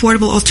true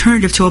affordable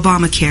alternative to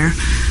Obamacare,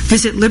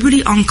 visit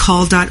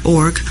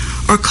libertyoncall.org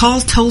or call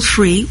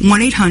toll-free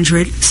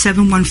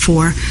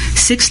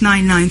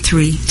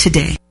 1-800-714-6993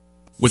 today.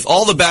 With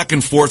all the back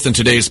and forth in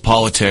today's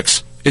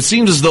politics, it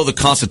seems as though the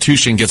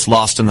Constitution gets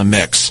lost in the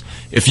mix.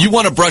 If you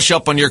want to brush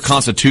up on your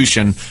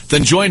Constitution,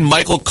 then join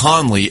Michael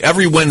Conley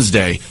every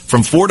Wednesday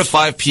from 4 to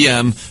 5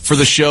 p.m. for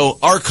the show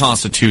Our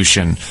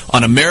Constitution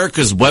on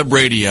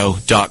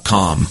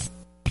americaswebradio.com.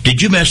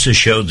 Did you miss a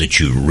show that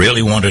you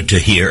really wanted to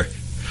hear?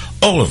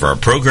 All of our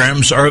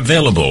programs are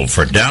available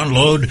for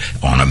download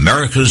on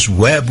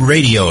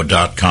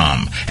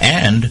americaswebradio.com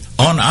and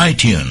on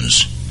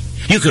iTunes.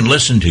 You can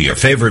listen to your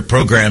favorite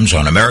programs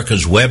on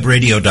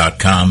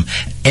americaswebradio.com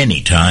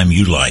anytime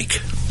you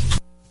like.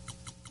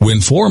 When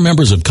 4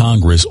 members of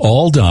Congress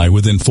all die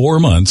within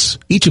 4 months,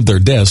 each of their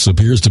deaths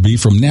appears to be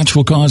from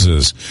natural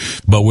causes.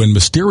 But when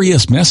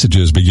mysterious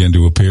messages begin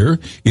to appear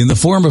in the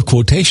form of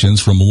quotations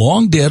from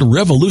long-dead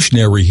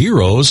revolutionary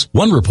heroes,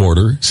 one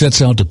reporter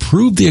sets out to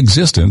prove the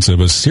existence of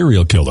a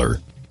serial killer.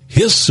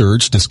 His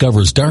search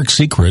discovers dark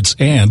secrets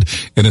and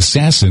an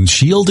assassin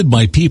shielded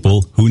by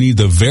people who need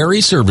the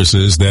very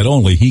services that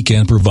only he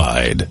can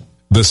provide.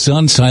 The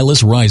Sun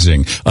Silas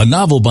Rising, a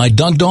novel by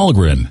Doug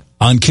Dalhgren,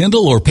 on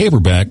Kindle or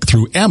paperback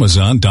through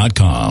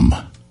Amazon.com.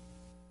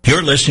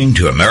 You're listening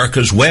to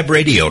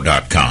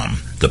americaswebradio.com,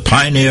 the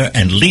pioneer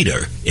and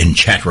leader in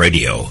chat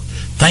radio.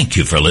 Thank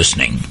you for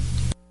listening.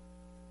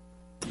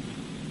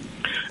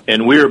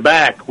 And we're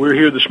back. We're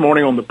here this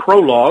morning on the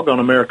Prologue on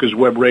America's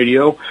Web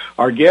Radio.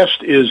 Our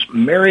guest is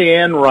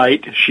Marianne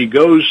Wright. She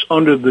goes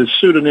under the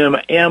pseudonym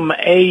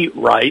M.A.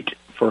 Wright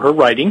for her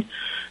writing.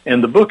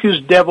 And the book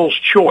is Devil's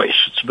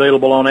Choice. It's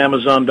available on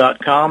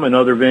Amazon.com and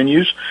other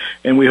venues.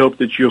 And we hope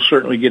that you'll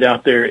certainly get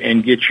out there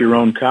and get your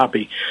own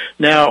copy.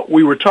 Now,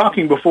 we were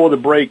talking before the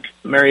break,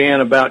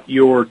 Marianne, about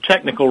your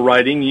technical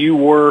writing. You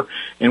were,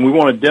 and we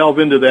want to delve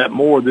into that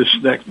more, this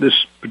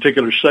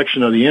particular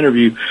section of the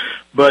interview.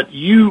 But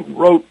you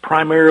wrote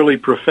primarily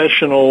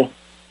professional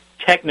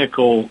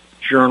technical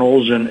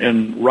journals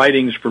and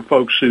writings for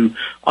folks who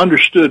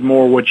understood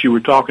more what you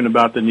were talking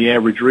about than the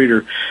average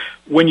reader.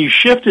 When you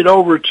shifted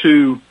over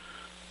to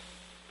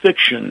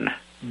fiction,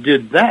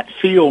 did that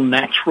feel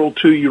natural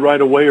to you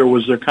right away, or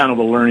was there kind of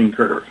a learning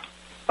curve?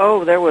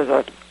 Oh, there was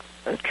a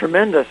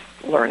tremendous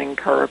learning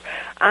curve.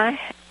 I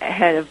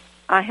have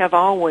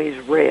always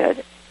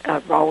read.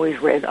 I've always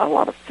read a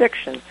lot of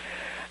fiction.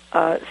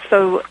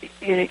 So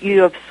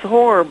you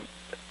absorb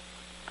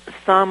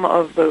some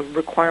of the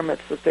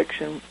requirements of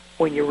fiction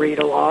when you read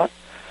a lot.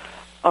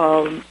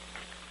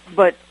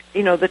 But,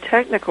 the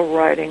technical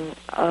writing,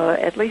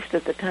 at least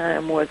at the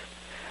time, was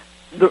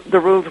the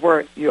rules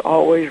were you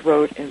always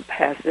wrote in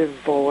passive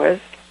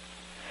voice.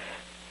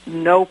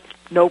 No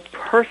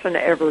person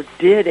ever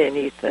did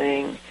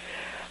anything.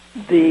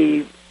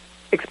 The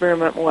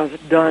experiment was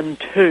done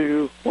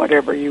to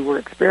whatever you were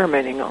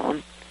experimenting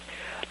on.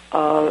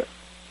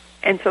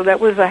 And so that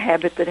was a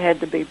habit that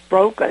had to be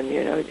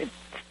broken.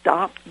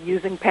 Stop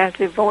using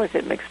passive voice.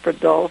 It makes for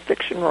dull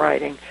fiction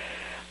writing.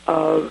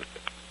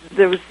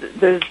 There's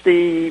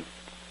the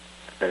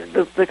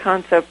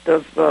concept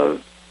of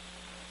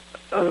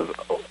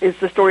is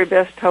the story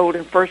best told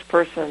in first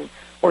person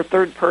or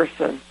third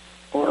person,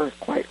 or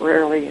quite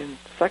rarely in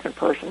second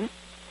person.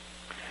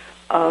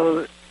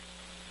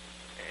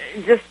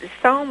 Just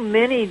so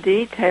many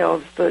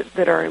details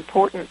that are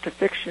important to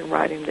fiction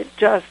writing that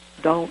just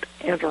don't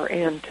enter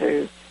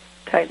into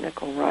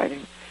technical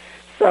writing.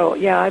 So,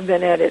 yeah, I've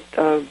been at it,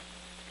 around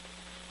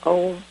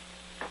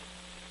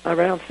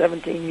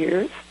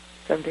 17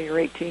 or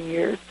 18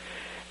 years.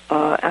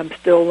 I'm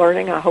still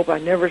learning. I hope I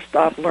never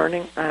stop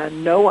learning. I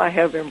know I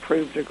have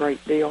improved a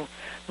great deal,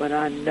 but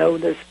I know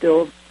there's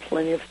still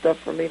plenty of stuff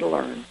for me to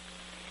learn.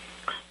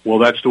 Well,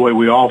 that's the way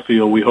we all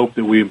feel. We hope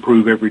that we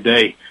improve every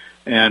day.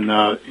 And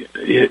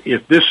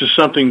if this is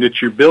something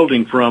that you're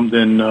building from,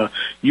 then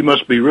you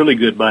must be really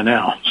good by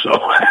now. So,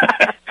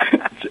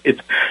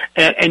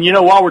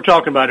 while we're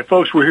talking about it,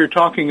 folks, we're here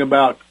talking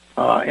about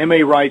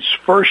M.A. Wright's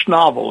first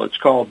novel. It's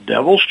called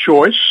Devil's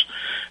Choice.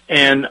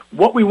 And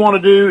what we want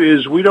to do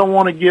is we don't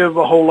want to give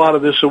a whole lot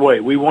of this away.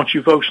 We want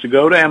you folks to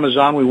go to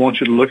Amazon. We want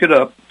you to look it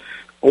up.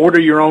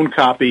 Order your own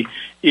copy.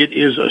 It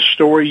is a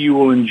story you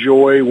will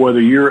enjoy, whether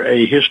you're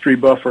a history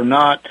buff or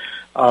not.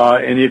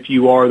 And if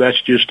you are,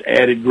 that's just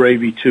added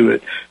gravy to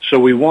it. So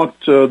we want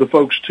the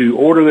folks to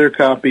order their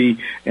copy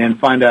and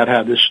find out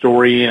how this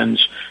story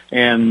ends.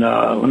 And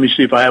let me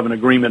see if I have an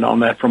agreement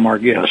on that from our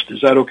guest. Is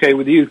that okay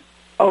with you?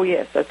 Oh,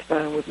 yes, that's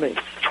fine with me.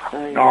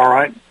 All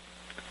right.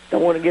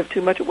 Don't want to give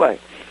too much away.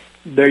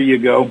 There you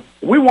go.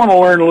 We want to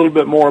learn a little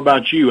bit more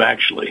about you,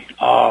 actually.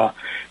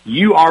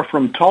 You are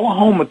from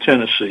Tullahoma,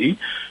 Tennessee.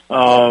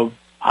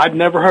 I'd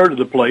never heard of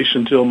the place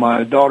until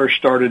my daughter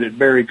started at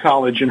Berry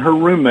College, and her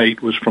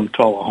roommate was from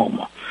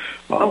Tullahoma.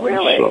 Oh,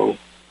 really? So,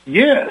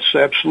 yes,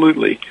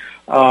 absolutely.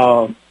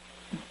 But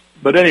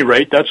at any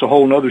rate, that's a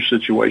whole other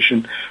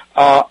situation.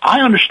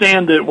 I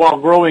understand that while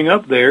growing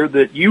up there,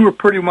 that you were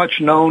pretty much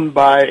known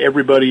by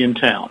everybody in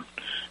town.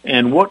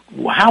 And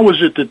how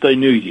was it that they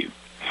knew you?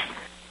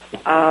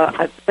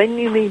 They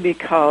knew me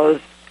because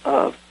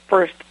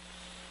first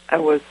I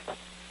was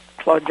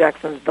Claude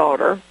Jackson's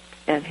daughter,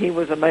 and he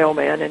was a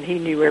mailman, and he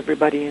knew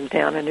everybody in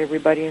town, and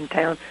everybody in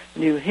town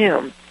knew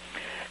him.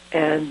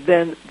 And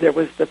then there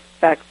was the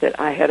fact that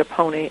I had a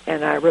pony,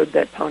 and I rode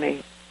that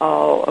pony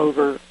all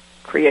over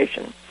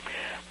creation.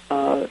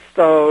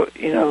 So,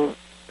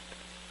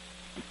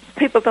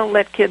 people don't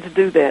let kids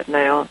do that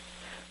now.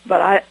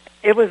 But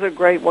it was a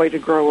great way to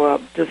grow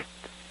up, just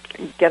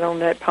get on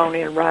that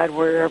pony and ride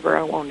wherever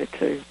I wanted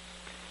to.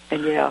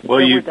 And, there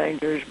were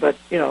dangers, but,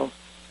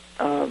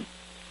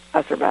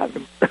 I survived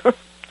them.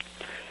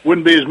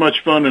 Wouldn't be as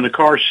much fun in a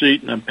car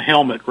seat and a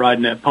helmet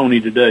riding that pony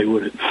today,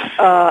 would it?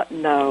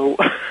 No.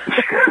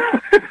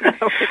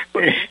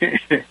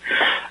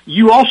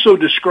 You also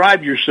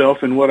describe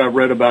yourself in what I've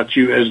read about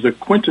you as the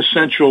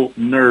quintessential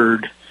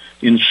nerd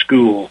in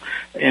school.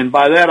 And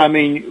by that I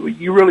mean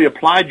you really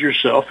applied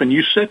yourself and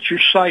you set your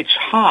sights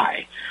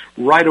high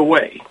right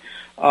away.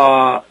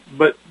 But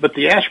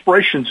the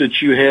aspirations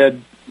that you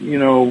had,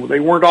 they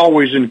weren't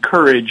always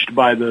encouraged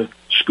by the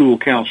school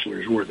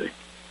counselors, were they?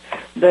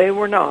 They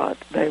were not.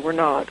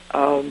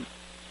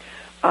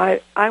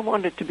 I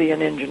wanted to be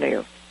an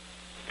engineer.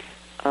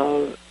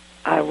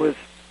 I was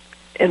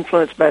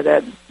influenced by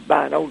that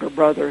by an older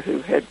brother who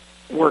had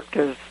worked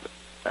as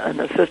an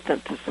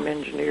assistant to some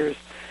engineers,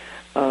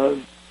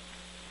 and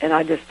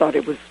I just thought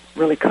it was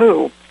really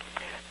cool.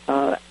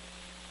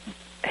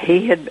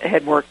 He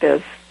had worked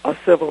as a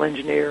civil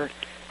engineer,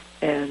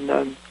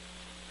 and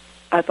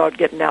I thought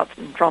getting out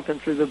and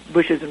tromping through the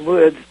bushes and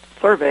woods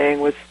surveying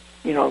was,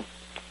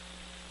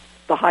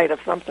 the height of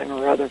something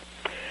or other.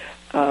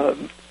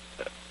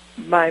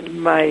 My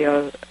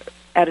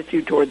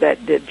attitude toward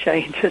that did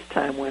change as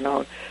time went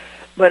on.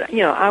 But,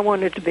 I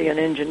wanted to be an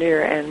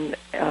engineer, and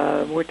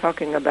we're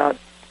talking about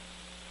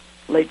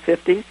late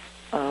 50s.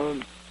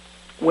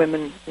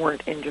 Women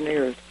weren't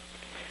engineers.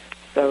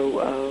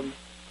 So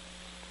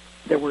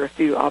there were a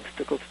few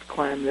obstacles to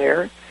climb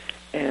there.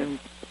 And,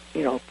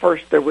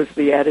 first there was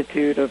the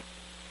attitude of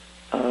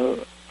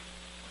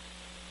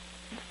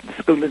the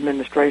school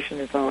administration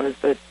and so on, is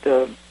that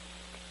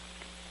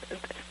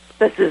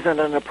this isn't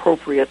an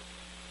appropriate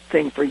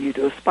thing for you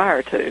to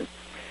aspire to.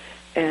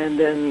 And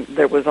then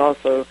there was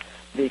also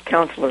the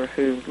counselor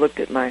who looked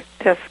at my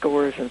test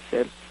scores and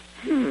said,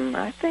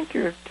 I think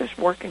you're just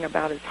working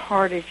about as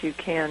hard as you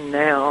can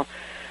now.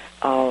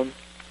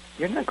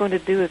 You're not going to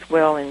do as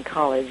well in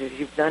college as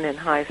you've done in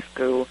high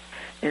school,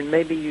 and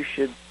maybe you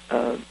should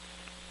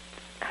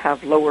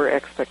have lower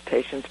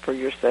expectations for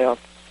yourself.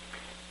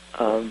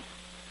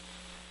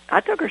 I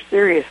took her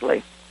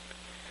seriously,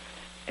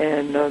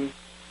 and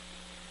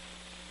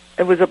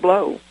it was a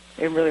blow.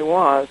 It really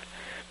was.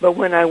 But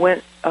when I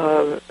went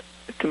to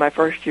my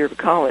first year of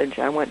college,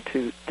 I went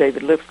to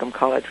David Lipscomb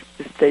College.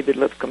 It's David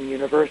Lipscomb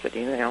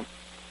University now.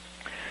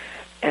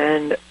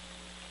 And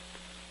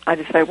I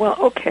just say, well,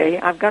 okay,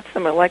 I've got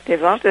some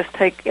electives. I'll just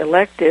take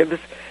electives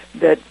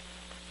that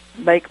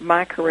make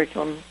my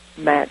curriculum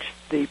match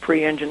the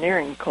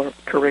pre-engineering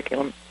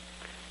curriculum.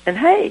 And,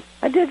 hey,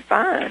 I did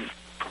fine.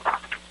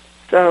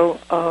 So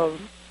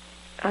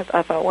I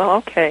thought, well,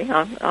 okay,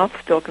 I'll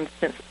still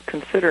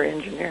consider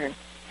engineering.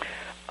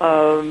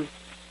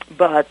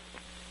 But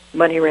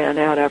money ran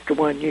out after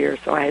 1 year,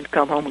 so I had to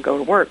come home and go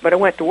to work. But I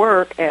went to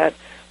work at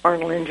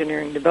Arnold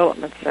Engineering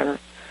Development Center,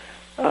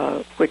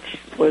 which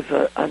was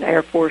an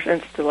Air Force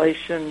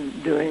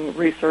installation doing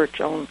research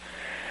on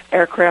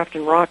aircraft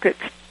and rockets.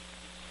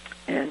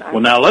 And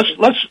now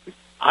let's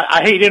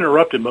I hate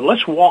interrupting, but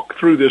let's walk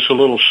through this a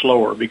little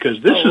slower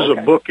because this is a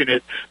book in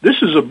it.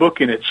 This is a book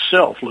in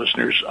itself,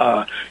 listeners.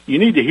 You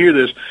need to hear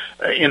this.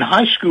 In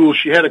high school,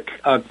 she had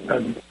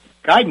a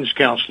guidance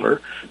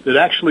counselor that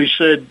actually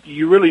said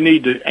you really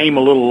need to aim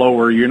a little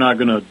lower. You're not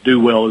going to do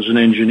well as an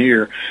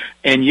engineer,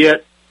 and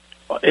yet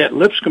at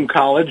Lipscomb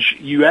College,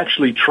 you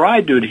actually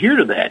tried to adhere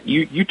to that.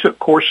 You took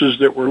courses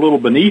that were a little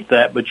beneath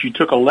that, but you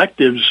took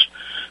electives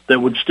that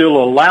would still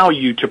allow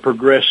you to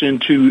progress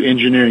into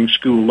engineering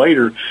school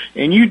later,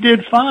 and you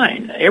did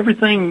fine.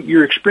 Everything,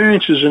 your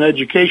experiences in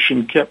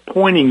education kept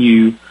pointing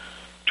you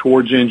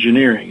towards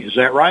engineering. Is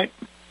that right?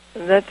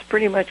 That's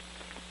pretty much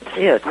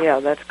it. Yeah,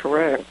 that's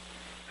correct.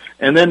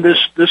 And then this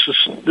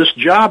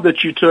job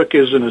that you took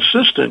as an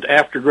assistant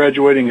after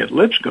graduating at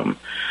Lipscomb,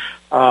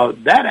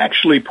 that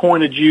actually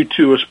pointed you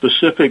to a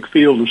specific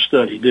field of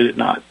study, did it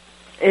not?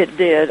 It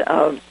did.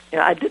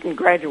 I didn't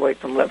graduate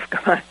from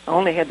Lipscomb. I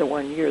only had the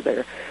 1 year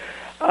there.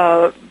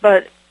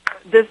 But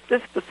this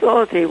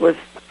facility was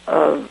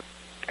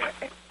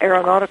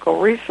aeronautical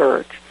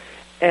research,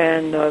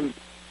 and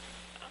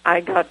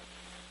I got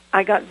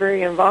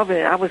very involved in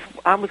it.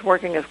 I was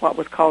working as what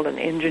was called an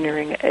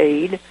engineering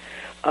aide,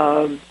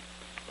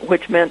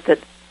 which meant that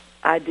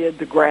I did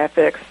the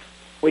graphics.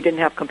 We didn't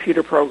have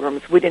computer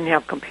programs. We didn't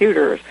have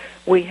computers.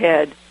 We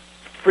had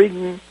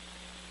Frieden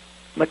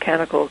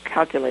mechanical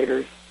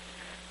calculators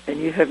and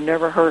you have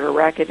never heard a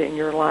racket in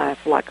your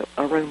life like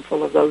a room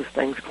full of those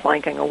things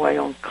clanking away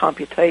on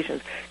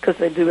computations, because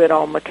they do it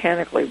all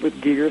mechanically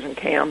with gears and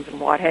cams and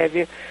what have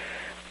you.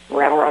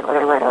 Rattle, rattle,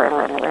 rattle, rattle, rattle,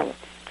 rattle,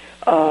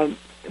 rattle.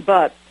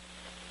 But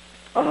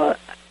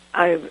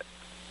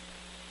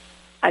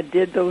I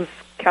did those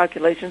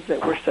calculations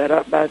that were set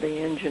up by the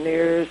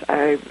engineers.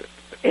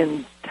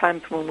 In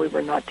times when we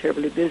were not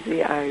terribly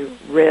busy, I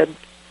read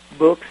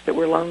books that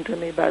were loaned to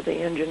me by the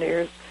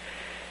engineers,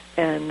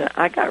 and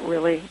I got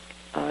really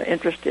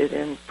interested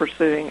in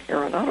pursuing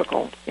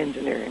aeronautical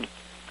engineering,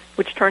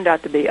 which turned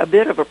out to be a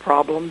bit of a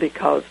problem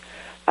because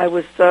I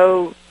was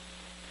so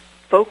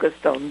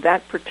focused on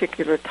that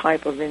particular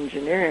type of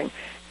engineering.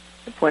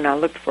 When I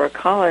looked for a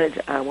college,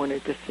 I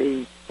wanted to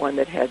see one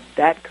that had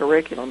that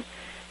curriculum,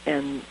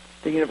 and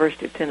the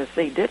University of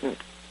Tennessee didn't.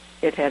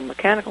 It had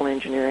mechanical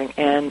engineering,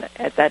 and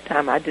at that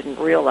time I didn't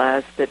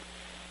realize that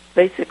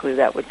basically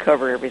that would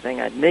cover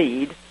everything I'd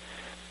need.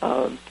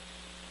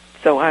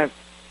 So I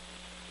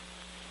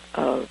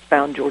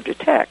found Georgia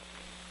Tech,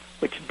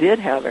 which did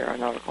have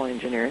aeronautical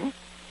engineering,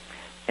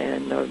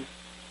 and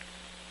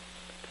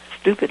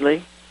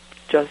stupidly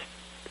just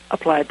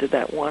applied to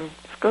that one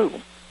school.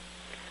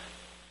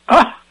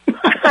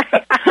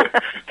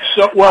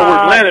 So, well,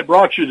 we're glad it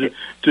brought you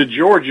to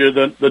Georgia.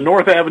 The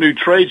North Avenue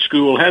Trade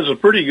School has a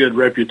pretty good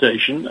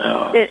reputation.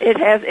 It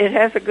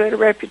has a good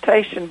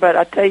reputation, but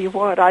I tell you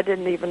what, I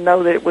didn't even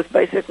know that it was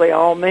basically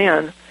all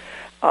men.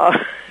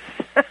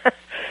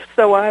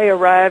 So I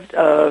arrived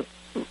to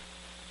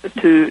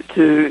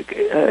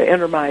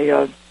enter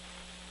my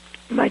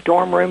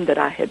dorm room that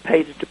I had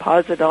paid a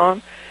deposit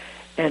on,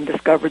 and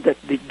discovered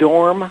that the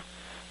dorm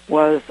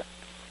was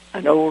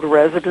an old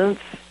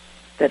residence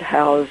that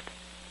housed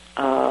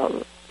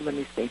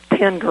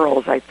 10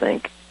 girls, I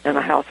think, and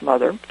a house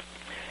mother,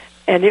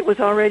 and it was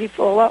already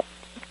full up.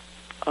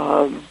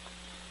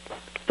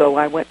 So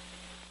I went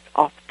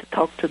off to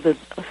talk to the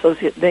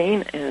associate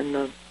dean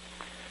and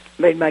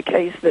made my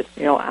case that,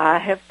 I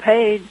have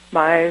paid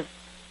my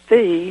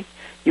fee.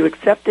 You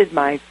accepted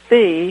my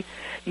fee.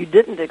 You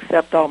didn't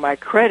accept all my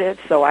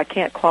credits, so I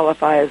can't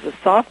qualify as a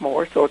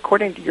sophomore. So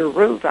according to your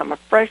rules, I'm a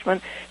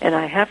freshman, and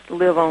I have to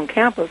live on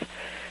campus.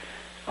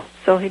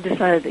 So he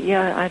decided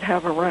that, I'd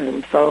have a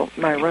room. So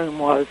my room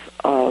was,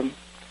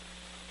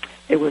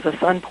 it was a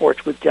sun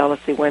porch with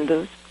jealousy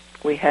windows.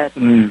 We had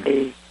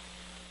a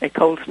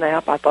cold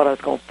snap. I thought I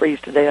was going to freeze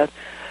to death.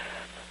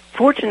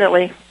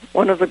 Fortunately,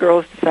 one of the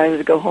girls decided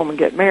to go home and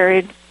get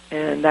married,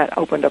 and that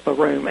opened up a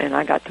room, and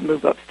I got to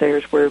move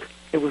upstairs where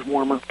it was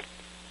warmer.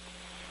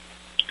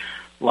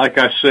 Like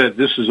I said,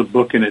 this is a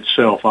book in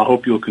itself. I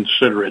hope you'll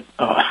consider it,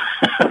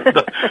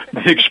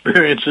 the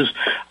experiences.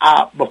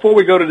 Before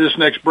we go to this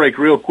next break,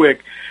 real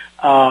quick,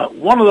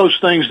 one of those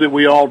things that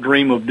we all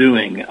dream of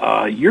doing,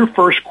 your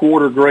first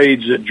quarter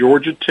grades at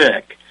Georgia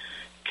Tech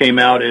came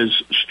out as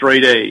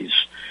straight A's,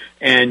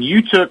 and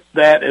you took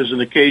that as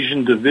an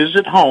occasion to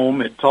visit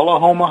home at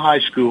Tullahoma High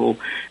School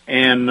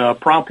and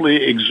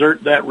promptly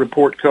exert that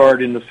report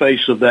card in the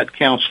face of that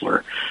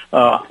counselor.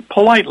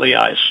 Politely,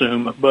 I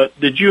assume, but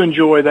did you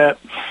enjoy that?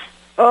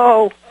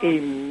 Oh,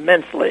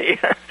 immensely.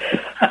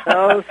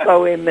 Oh,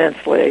 so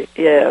immensely,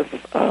 yes.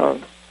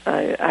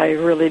 I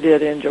really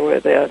did enjoy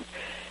that.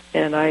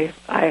 And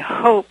I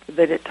hope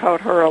that it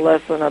taught her a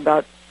lesson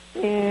about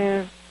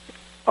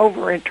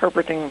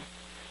over-interpreting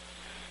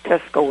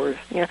test scores.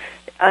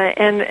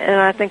 And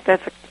I think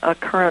that's a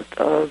current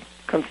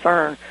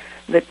concern,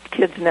 that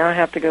kids now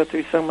have to go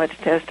through so much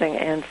testing,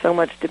 and so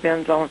much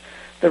depends on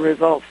the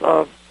results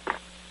of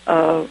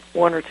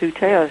one or two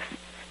tests.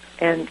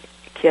 And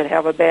kid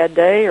have a bad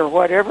day or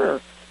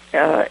whatever,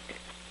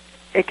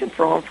 it can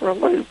throw them for a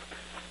loop.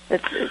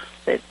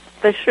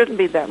 There shouldn't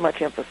be that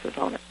much emphasis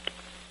on it.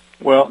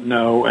 Well,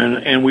 no,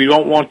 and we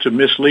don't want to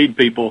mislead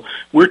people.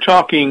 We're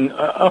talking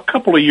a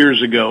couple of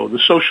years ago. The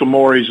social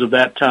mores of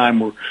that time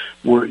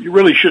were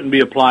really shouldn't be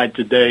applied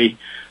today.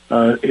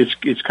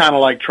 It's kind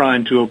of like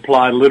trying to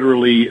apply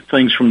literally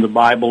things from the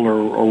Bible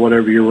or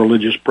whatever your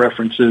religious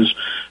preference is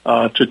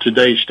to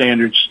today's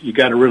standards. You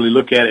got to really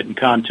look at it in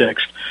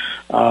context.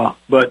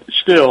 But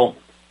still,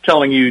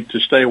 telling you to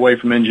stay away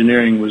from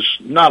engineering was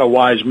not a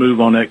wise move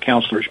on that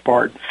counselor's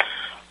part.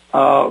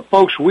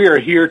 Folks, we are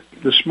here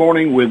this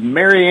morning with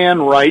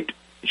Marianne Wright.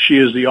 She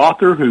is the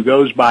author who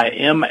goes by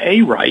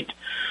M.A. Wright.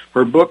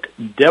 Her book,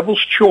 Devil's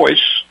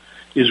Choice,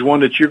 is one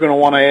that you're going to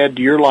want to add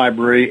to your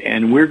library,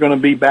 and we're going to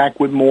be back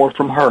with more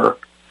from her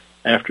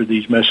after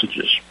these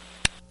messages.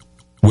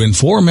 When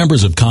 4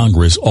 members of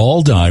Congress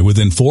all die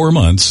within 4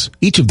 months,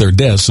 each of their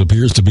deaths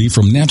appears to be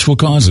from natural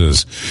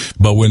causes.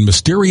 But when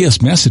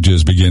mysterious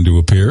messages begin to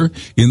appear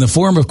in the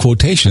form of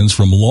quotations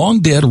from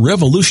long-dead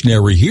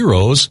revolutionary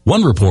heroes,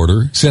 one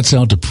reporter sets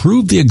out to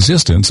prove the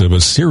existence of a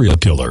serial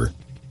killer.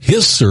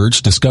 His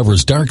search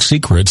discovers dark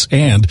secrets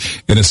and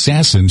an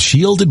assassin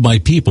shielded by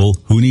people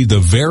who need the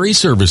very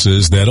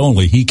services that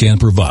only he can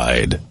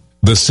provide.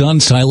 The Sun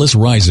Silas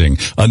Rising,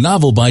 a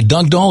novel by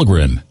Doug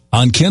Dalhgren,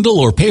 on Kindle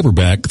or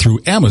paperback through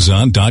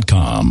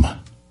Amazon.com.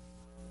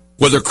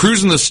 Whether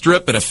cruising the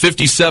Strip in a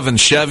 57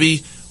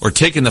 Chevy or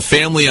taking the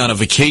family on a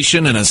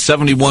vacation in a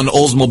 71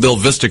 Oldsmobile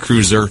Vista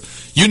Cruiser,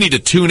 you need to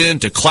tune in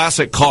to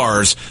Classic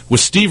Cars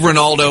with Steve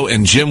Ronaldo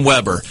and Jim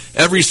Weber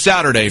every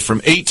Saturday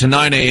from 8 to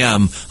 9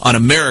 a.m. on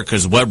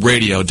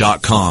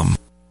americaswebradio.com.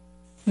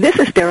 This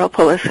is Daryl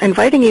Pullis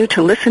inviting you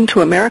to listen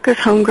to America's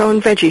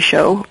Homegrown Veggie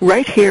Show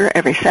right here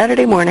every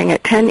Saturday morning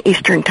at 10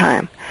 Eastern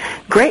Time.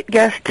 Great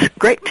guests,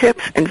 great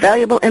tips, and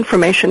valuable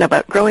information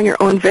about growing your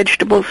own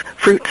vegetables,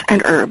 fruits,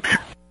 and herbs.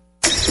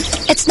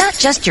 It's not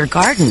just your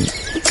garden.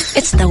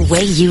 It's the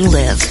way you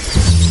live.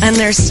 And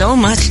there's so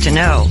much to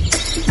know.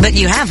 But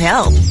you have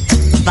help.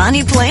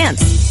 Bonnie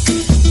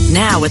Plants.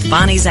 Now with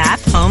Bonnie's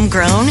app,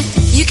 Homegrown,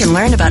 you can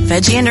learn about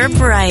veggie and herb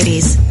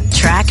varieties.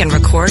 Track and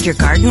record your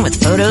garden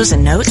with photos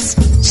and notes.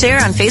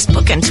 Share on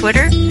Facebook and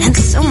Twitter, and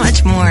so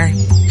much more.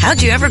 How'd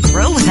you ever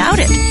grow without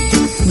it?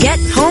 Get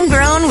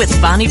Homegrown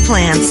with Bonnie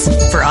Plants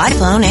for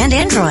iPhone and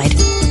Android.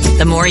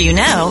 The more you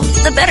know,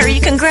 the better you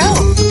can grow.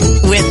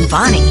 With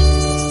Bonnie.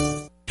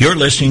 You're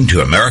listening to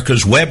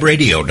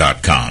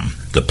americaswebradio.com,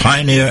 the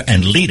pioneer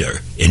and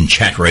leader in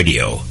chat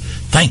radio.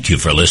 Thank you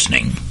for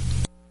listening.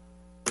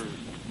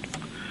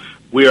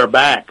 We are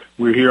back.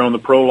 We're here on the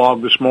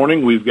prologue this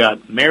morning. We've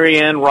got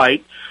Marianne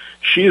Wright.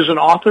 She is an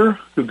author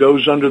who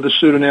goes under the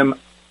pseudonym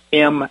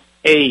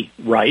M.A.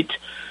 Wright,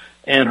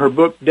 and her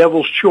book,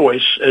 Devil's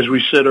Choice, as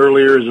we said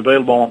earlier, is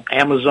available on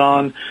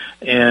Amazon.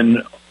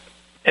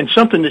 And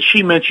something that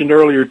she mentioned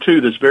earlier,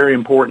 too, that's very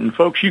important.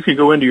 Folks, you can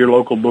go into your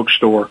local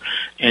bookstore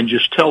and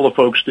just tell the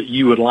folks that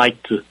you would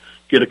like to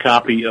get a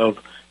copy of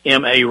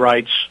M.A.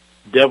 Wright's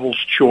Devil's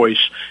Choice.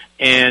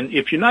 And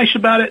if you're nice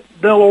about it,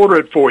 they'll order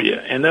it for you,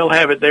 and they'll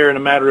have it there in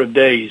a matter of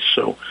days.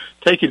 So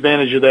take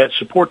advantage of that.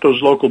 Support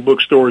those local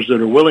bookstores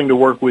that are willing to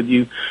work with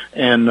you,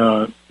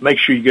 and make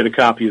sure you get a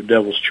copy of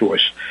Devil's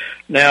Choice.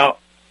 Now,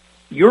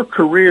 your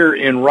career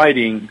in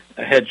writing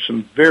had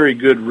some very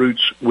good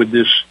roots with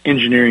this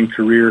engineering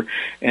career.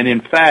 And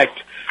in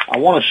fact, I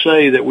want to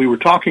say that we were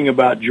talking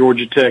about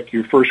Georgia Tech,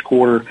 your first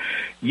quarter.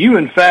 You,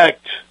 in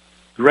fact,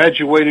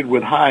 graduated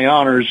with high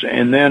honors,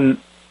 and then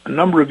a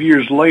number of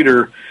years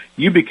later,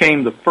 you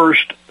became the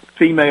first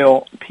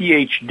female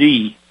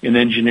PhD in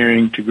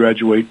engineering to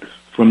graduate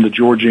from the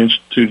Georgia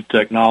Institute of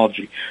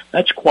Technology.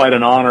 That's quite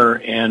an honor,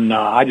 and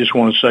I just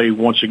want to say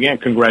once again,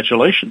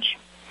 congratulations.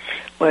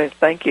 Well,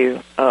 thank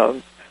you.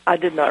 I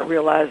did not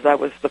realize I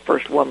was the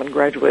first woman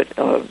graduate,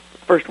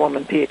 first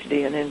woman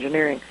PhD in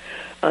engineering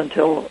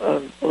until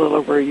a little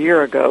over a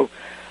year ago.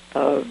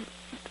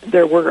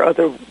 There were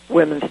other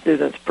women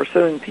students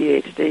pursuing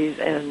PhDs,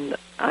 and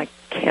I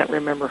can't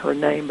remember her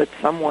name, but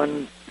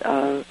someone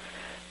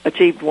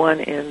achieved one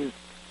in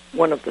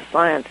one of the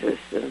sciences,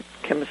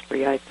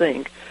 chemistry, I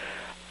think,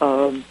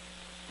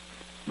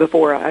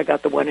 before I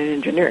got the one in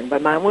engineering.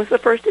 But mine was the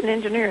first in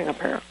engineering,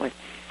 apparently.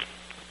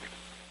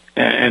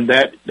 And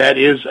that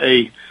is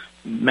a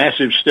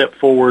massive step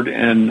forward,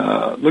 and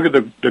look at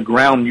the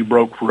ground you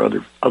broke for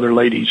other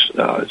ladies.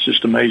 It's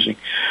just amazing.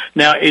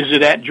 Now, is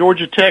it at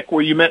Georgia Tech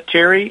where you met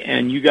Terry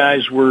and you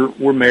guys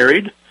were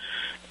married?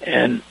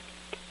 And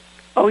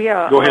oh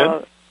yeah, go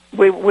ahead.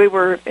 We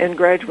were in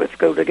graduate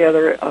school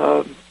together,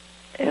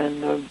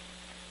 and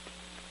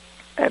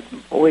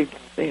we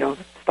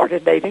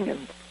started dating,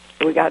 and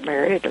we got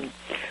married, and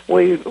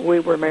we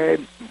were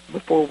married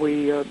before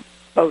we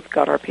both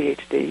got our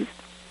PhDs.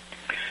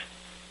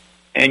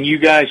 And you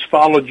guys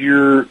followed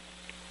your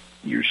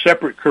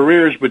separate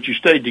careers, but you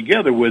stayed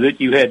together with it.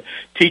 You had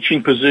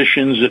teaching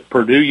positions at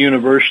Purdue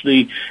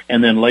University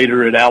and then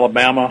later at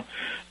Alabama,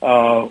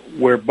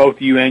 where both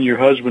you and your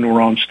husband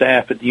were on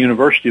staff at the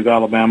University of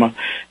Alabama.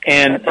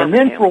 And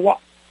then for a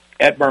while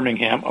at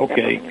Birmingham,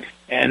 okay. Birmingham.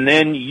 And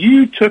then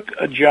you took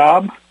a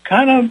job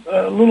kind of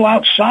a little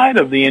outside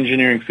of the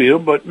engineering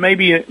field, but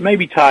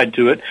maybe tied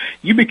to it.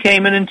 You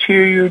became an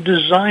interior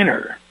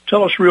designer.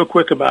 Tell us real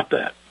quick about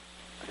that.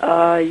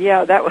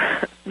 Yeah,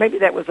 maybe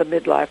that was a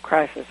midlife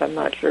crisis. I'm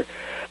not sure,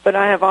 but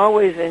I have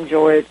always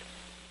enjoyed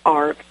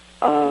art,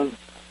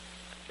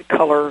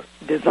 color,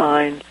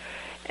 design,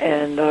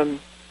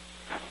 and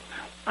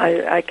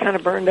I kind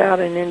of burned out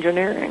in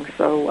engineering,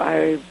 so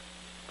I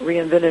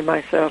reinvented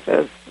myself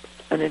as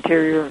an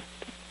interior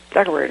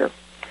decorator,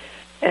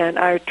 and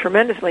I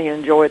tremendously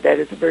enjoyed that.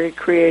 It's a very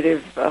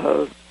creative,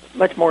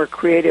 much more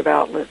creative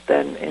outlet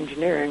than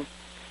engineering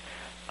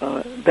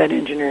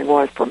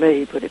was for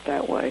me, put it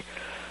that way.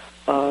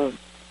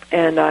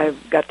 And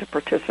I've got to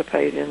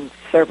participate in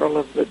several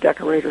of the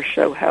decorator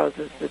show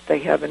houses that they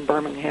have in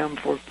Birmingham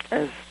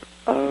as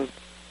a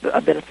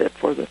benefit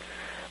for the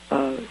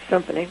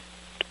symphony.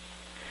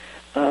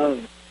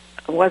 I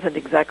wasn't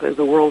exactly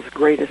the world's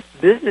greatest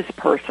business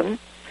person,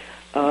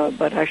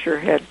 but I sure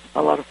had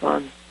a lot of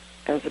fun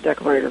as a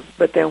decorator.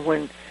 But then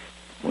when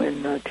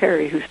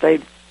Terry, who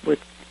stayed with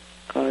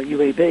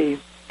UAB,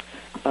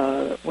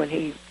 when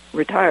he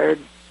retired,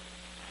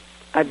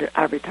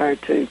 I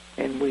retired too,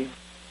 and we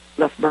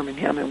left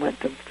Birmingham and went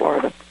to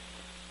Florida.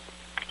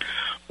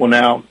 Well,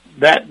 now,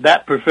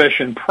 that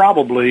profession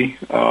probably,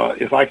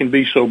 if I can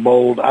be so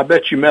bold, I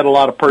bet you met a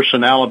lot of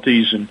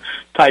personalities and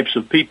types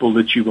of people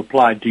that you've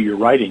applied to your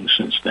writing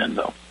since then,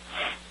 though.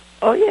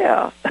 Oh,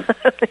 yeah.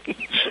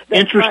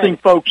 Interesting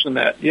folks in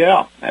that.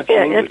 Yeah,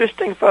 absolutely. Yeah,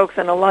 interesting folks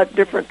and a lot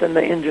different than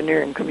the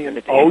engineering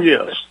community. Oh,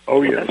 yes.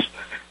 Oh, yes.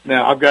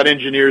 Now, I've got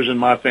engineers in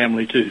my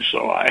family, too,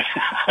 so I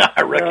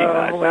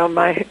recognize. Well,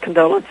 my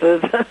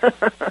condolences.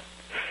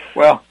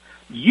 Well,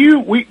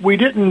 we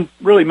didn't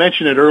really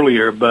mention it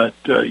earlier, but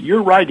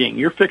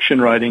your fiction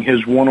writing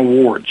has won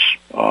awards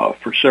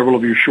for several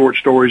of your short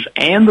stories,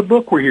 and the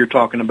book we're here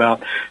talking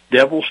about,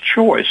 Devil's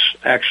Choice,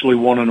 actually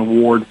won an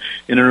award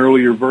in an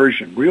earlier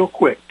version. Real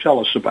quick, tell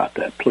us about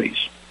that,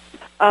 please.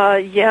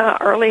 Yeah,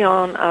 early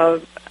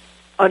on,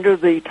 under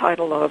the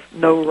title of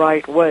No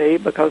Right Way,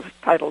 because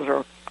titles are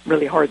a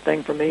really hard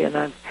thing for me, and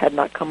I had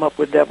not come up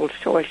with Devil's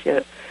Choice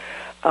yet,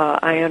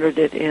 I entered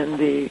it in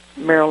the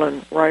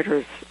Maryland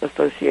Writers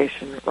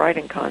Association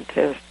writing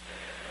contest.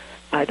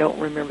 I don't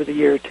remember the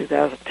year,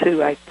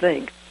 2002, I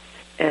think.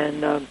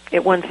 And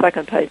it won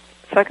second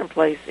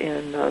place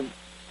in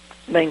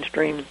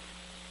mainstream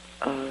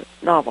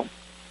novel.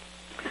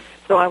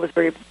 So I was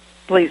very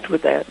pleased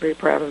with that, very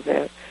proud of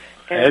that.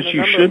 And as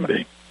you should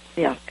be.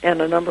 Yeah,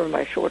 and a number of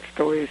my short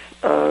stories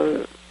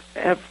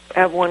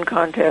have won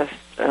contests,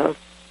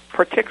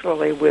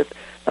 particularly with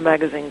a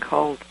magazine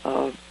called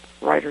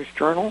Writer's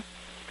Journal,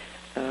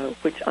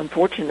 which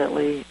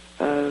unfortunately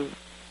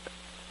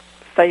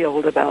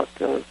failed about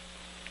 3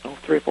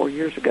 or 4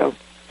 years ago.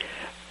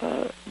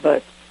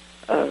 But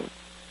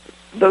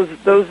those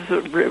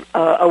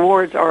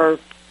awards are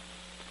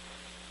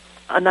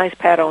a nice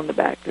pat on the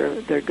back.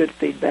 They're good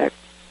feedback,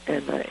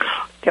 and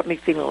kept me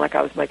feeling like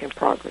I was making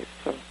progress.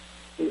 So.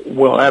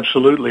 Well,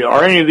 absolutely.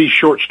 Are any of these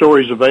short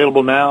stories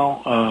available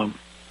now?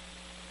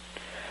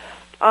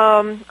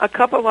 A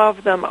couple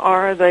of them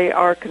are. They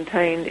are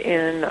contained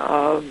in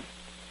an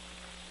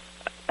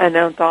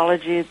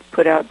anthology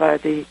put out by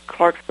the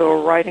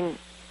Clarksville Writing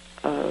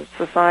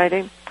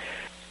Society.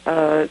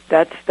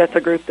 That's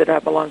a group that I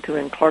belong to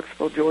in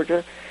Clarksville,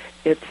 Georgia.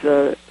 It's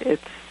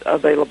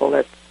available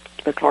at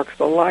the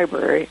Clarksville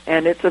Library,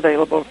 and it's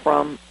available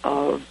from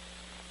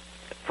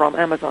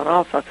Amazon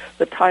also.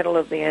 The title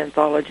of the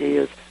anthology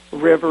is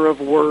River of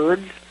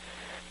Words,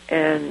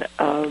 and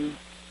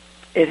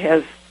it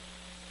has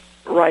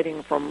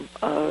writing from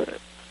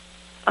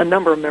a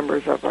number of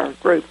members of our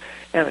group,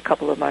 and a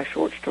couple of my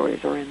short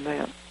stories are in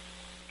that.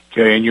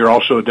 Okay, and you're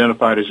also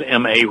identified as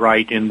M.A.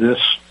 Wright in this?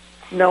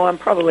 No, I'm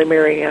probably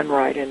Mary Ann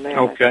Wright in that.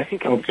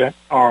 Okay,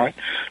 all right.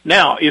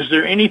 Now, is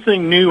there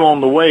anything new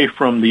on the way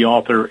from the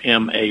author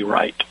M.A.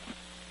 Wright?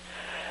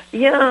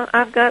 Yeah,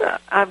 I've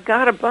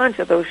got a bunch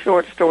of those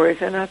short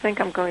stories, and I think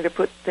I'm going to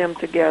put them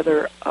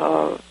together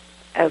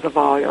as a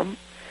volume.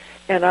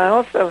 And I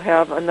also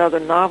have another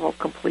novel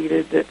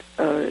completed that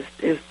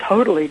is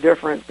totally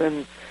different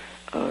than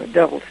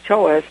Devil's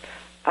Choice.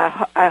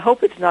 I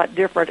hope it's not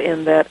different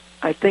in that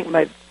I think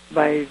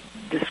my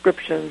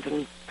descriptions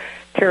and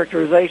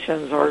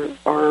characterizations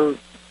are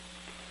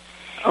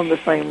on the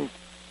same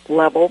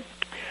level.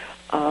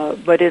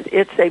 But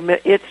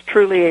it's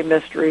truly a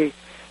mystery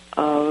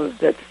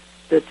that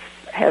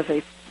has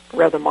a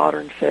rather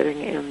modern setting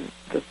in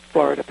the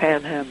Florida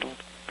Panhandle.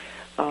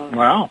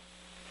 Wow.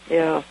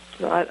 Yeah.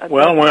 We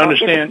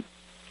understand.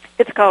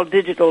 It's called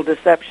Digital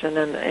Deception,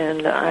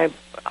 and I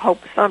hope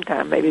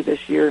sometime, maybe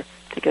this year,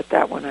 to get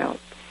that one out.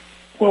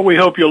 Well, we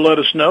hope you'll let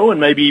us know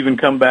and maybe even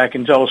come back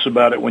and tell us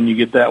about it when you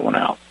get that one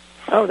out.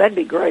 Oh, that'd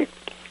be great.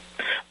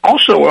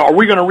 Also, are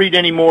we going to read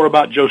any more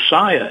about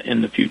Josiah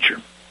in the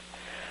future?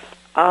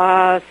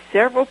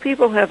 Several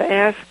people have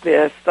asked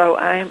this, so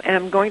I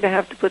am going to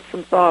have to put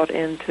some thought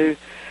into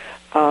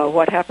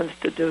what happens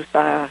to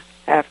Josiah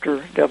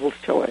after Devil's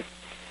Choice.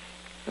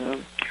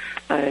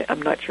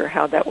 I'm not sure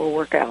how that will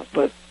work out,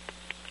 but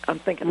I'm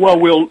thinking. Well,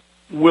 we'll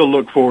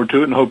look forward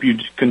to it and hope you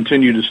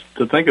continue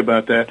to think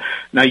about that.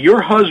 Now,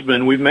 your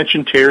husband, we've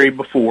mentioned Terry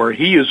before.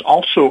 He is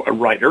also a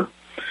writer,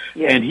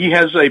 yes. And he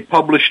has a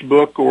published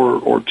book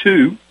or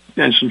two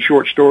and some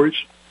short stories.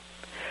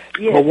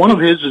 Yes. But one of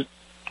his is.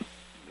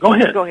 Go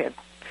ahead. Go ahead.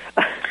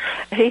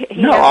 He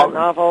has a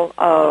novel,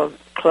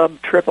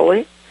 Club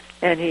Tripoli,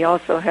 and he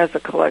also has a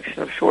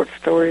collection of short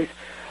stories,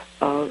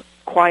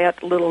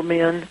 Quiet Little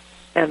Men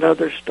and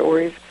Other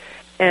Stories,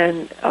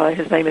 and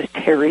his name is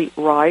Terry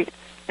Wright,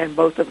 and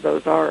both of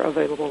those are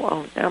available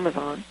on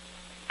Amazon.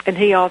 And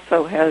he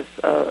also has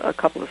a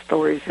couple of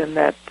stories in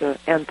that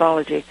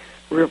anthology,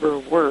 River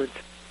of Words.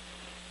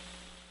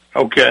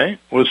 Okay.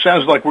 Well, it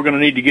sounds like we're going to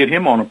need to get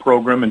him on a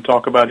program and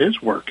talk about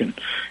his work in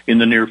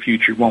the near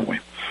future, won't we?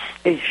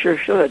 He sure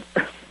should.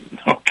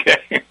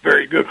 Okay.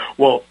 Very good.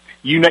 Well,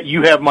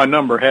 you have my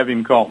number. Have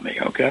him call me,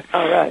 okay?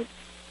 All right.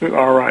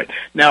 All right.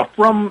 Now,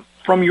 from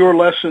your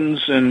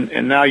lessons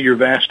and now your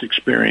vast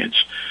experience,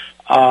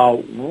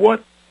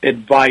 what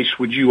advice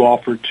would you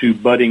offer to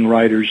budding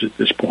writers at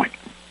this point?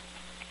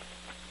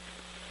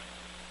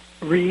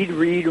 Read,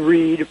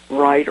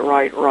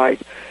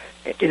 write.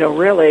 You know,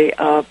 really,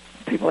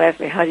 people ask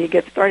me, how do you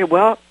get started?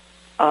 Well,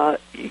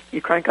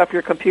 you crank up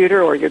your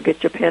computer or you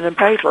get your pen and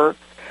paper,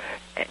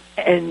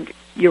 and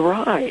you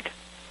write.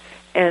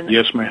 And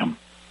yes, ma'am.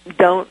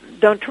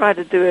 Don't try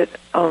to do it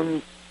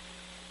on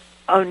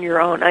your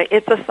own.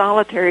 It's a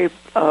solitary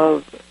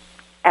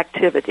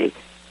activity.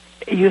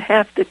 You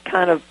have to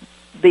kind of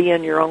be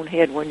in your own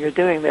head when you're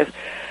doing this,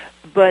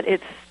 but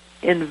it's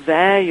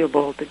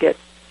invaluable to get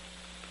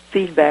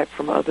feedback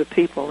from other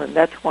people, and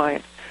that's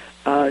why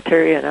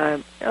Terry and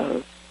I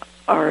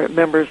are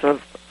members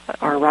of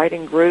our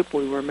writing group.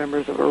 We were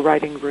members of a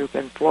writing group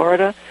in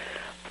Florida,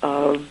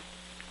 so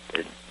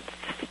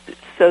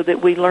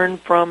that we learn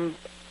from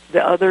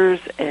the others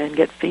and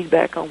get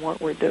feedback on what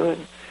we're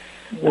doing.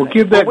 Well,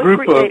 give that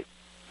group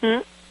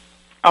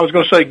I was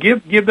going to say,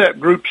 give that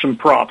group some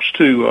props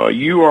too.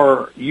 You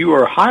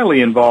are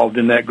highly involved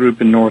in that group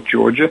in North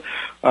Georgia.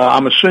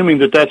 I'm assuming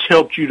that's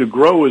helped you to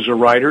grow as a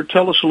writer.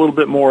 Tell us a little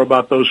bit more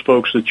about those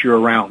folks that you're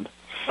around.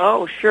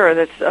 Oh, sure.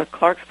 That's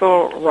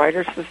Clarksville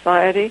Writers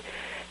Society,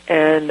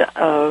 and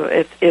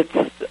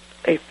it's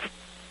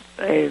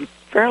a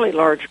fairly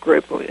large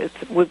group.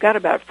 We've got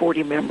about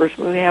 40 members.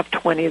 We have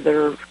 20 that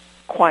are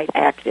quite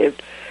active,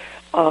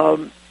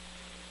 and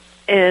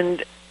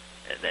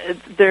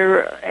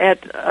they're at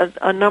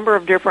a number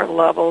of different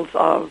levels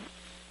of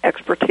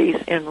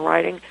expertise in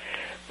writing,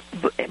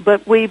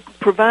 but we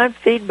provide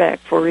feedback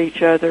for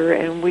each other,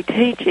 and we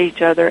teach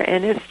each other,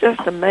 and it's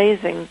just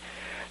amazing.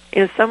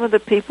 Some of the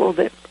people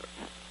that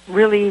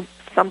really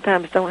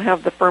sometimes don't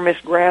have the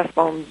firmest grasp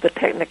on the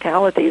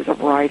technicalities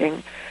of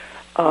writing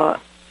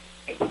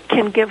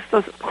can give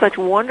such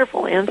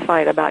wonderful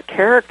insight about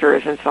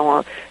characters and so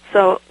on.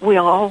 So we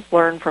all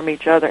learn from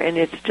each other, and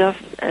it's just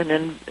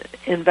an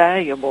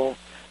invaluable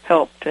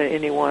help to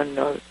anyone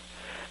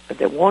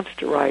that wants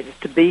to write, is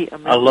to be a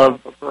member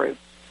of a group.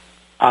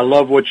 I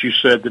love what you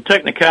said. The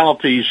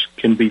technicalities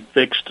can be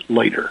fixed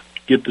later.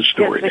 Get the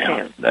story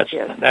down. That's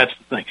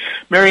the thing.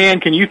 Mary Ann,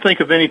 can you think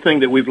of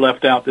anything that we've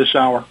left out this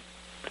hour?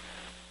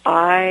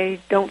 I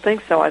don't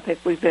think so. I think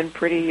we've been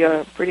pretty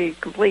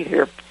complete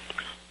here.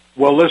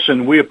 Well,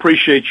 listen, we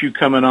appreciate you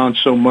coming on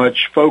so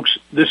much. Folks,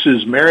 this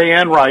is Mary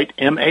Ann Wright,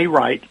 M.A.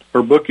 Wright.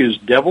 Her book is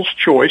Devil's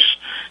Choice.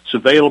 It's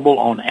available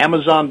on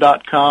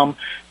Amazon.com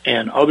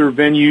and other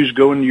venues.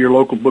 Go into your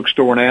local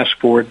bookstore and ask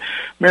for it.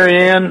 Mary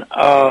Ann,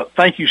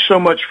 thank you so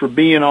much for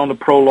being on the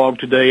Prologue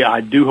today.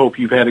 I do hope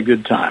you've had a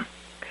good time.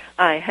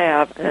 I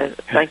have, and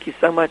thank you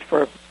so much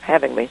for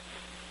having me.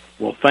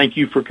 Well, thank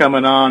you for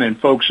coming on. And,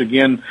 folks,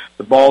 again,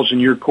 the ball's in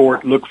your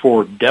court. Look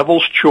for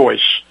Devil's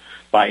Choice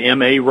by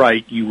M.A.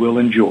 Wright. You will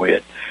enjoy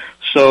it.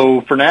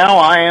 So for now,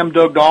 I am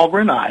Doug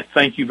Dalhgren. I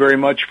thank you very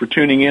much for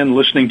tuning in,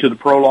 listening to the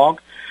Prologue.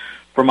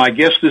 For my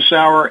guest this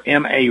hour,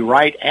 M.A.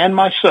 Wright, and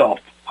myself,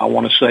 I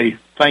want to say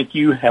thank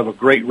you. Have a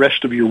great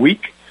rest of your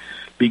week.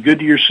 Be good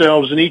to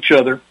yourselves and each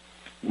other.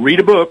 Read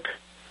a book.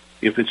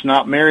 If it's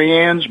not Mary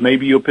Ann's,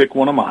 maybe you'll pick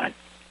one of mine.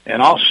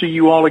 And I'll see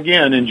you all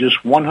again in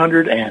just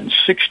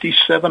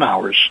 167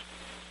 hours.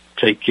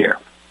 Take care.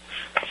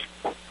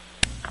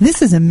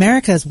 This is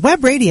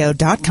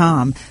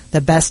AmericasWebRadio.com,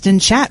 the best in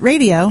chat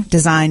radio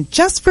designed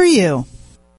just for you.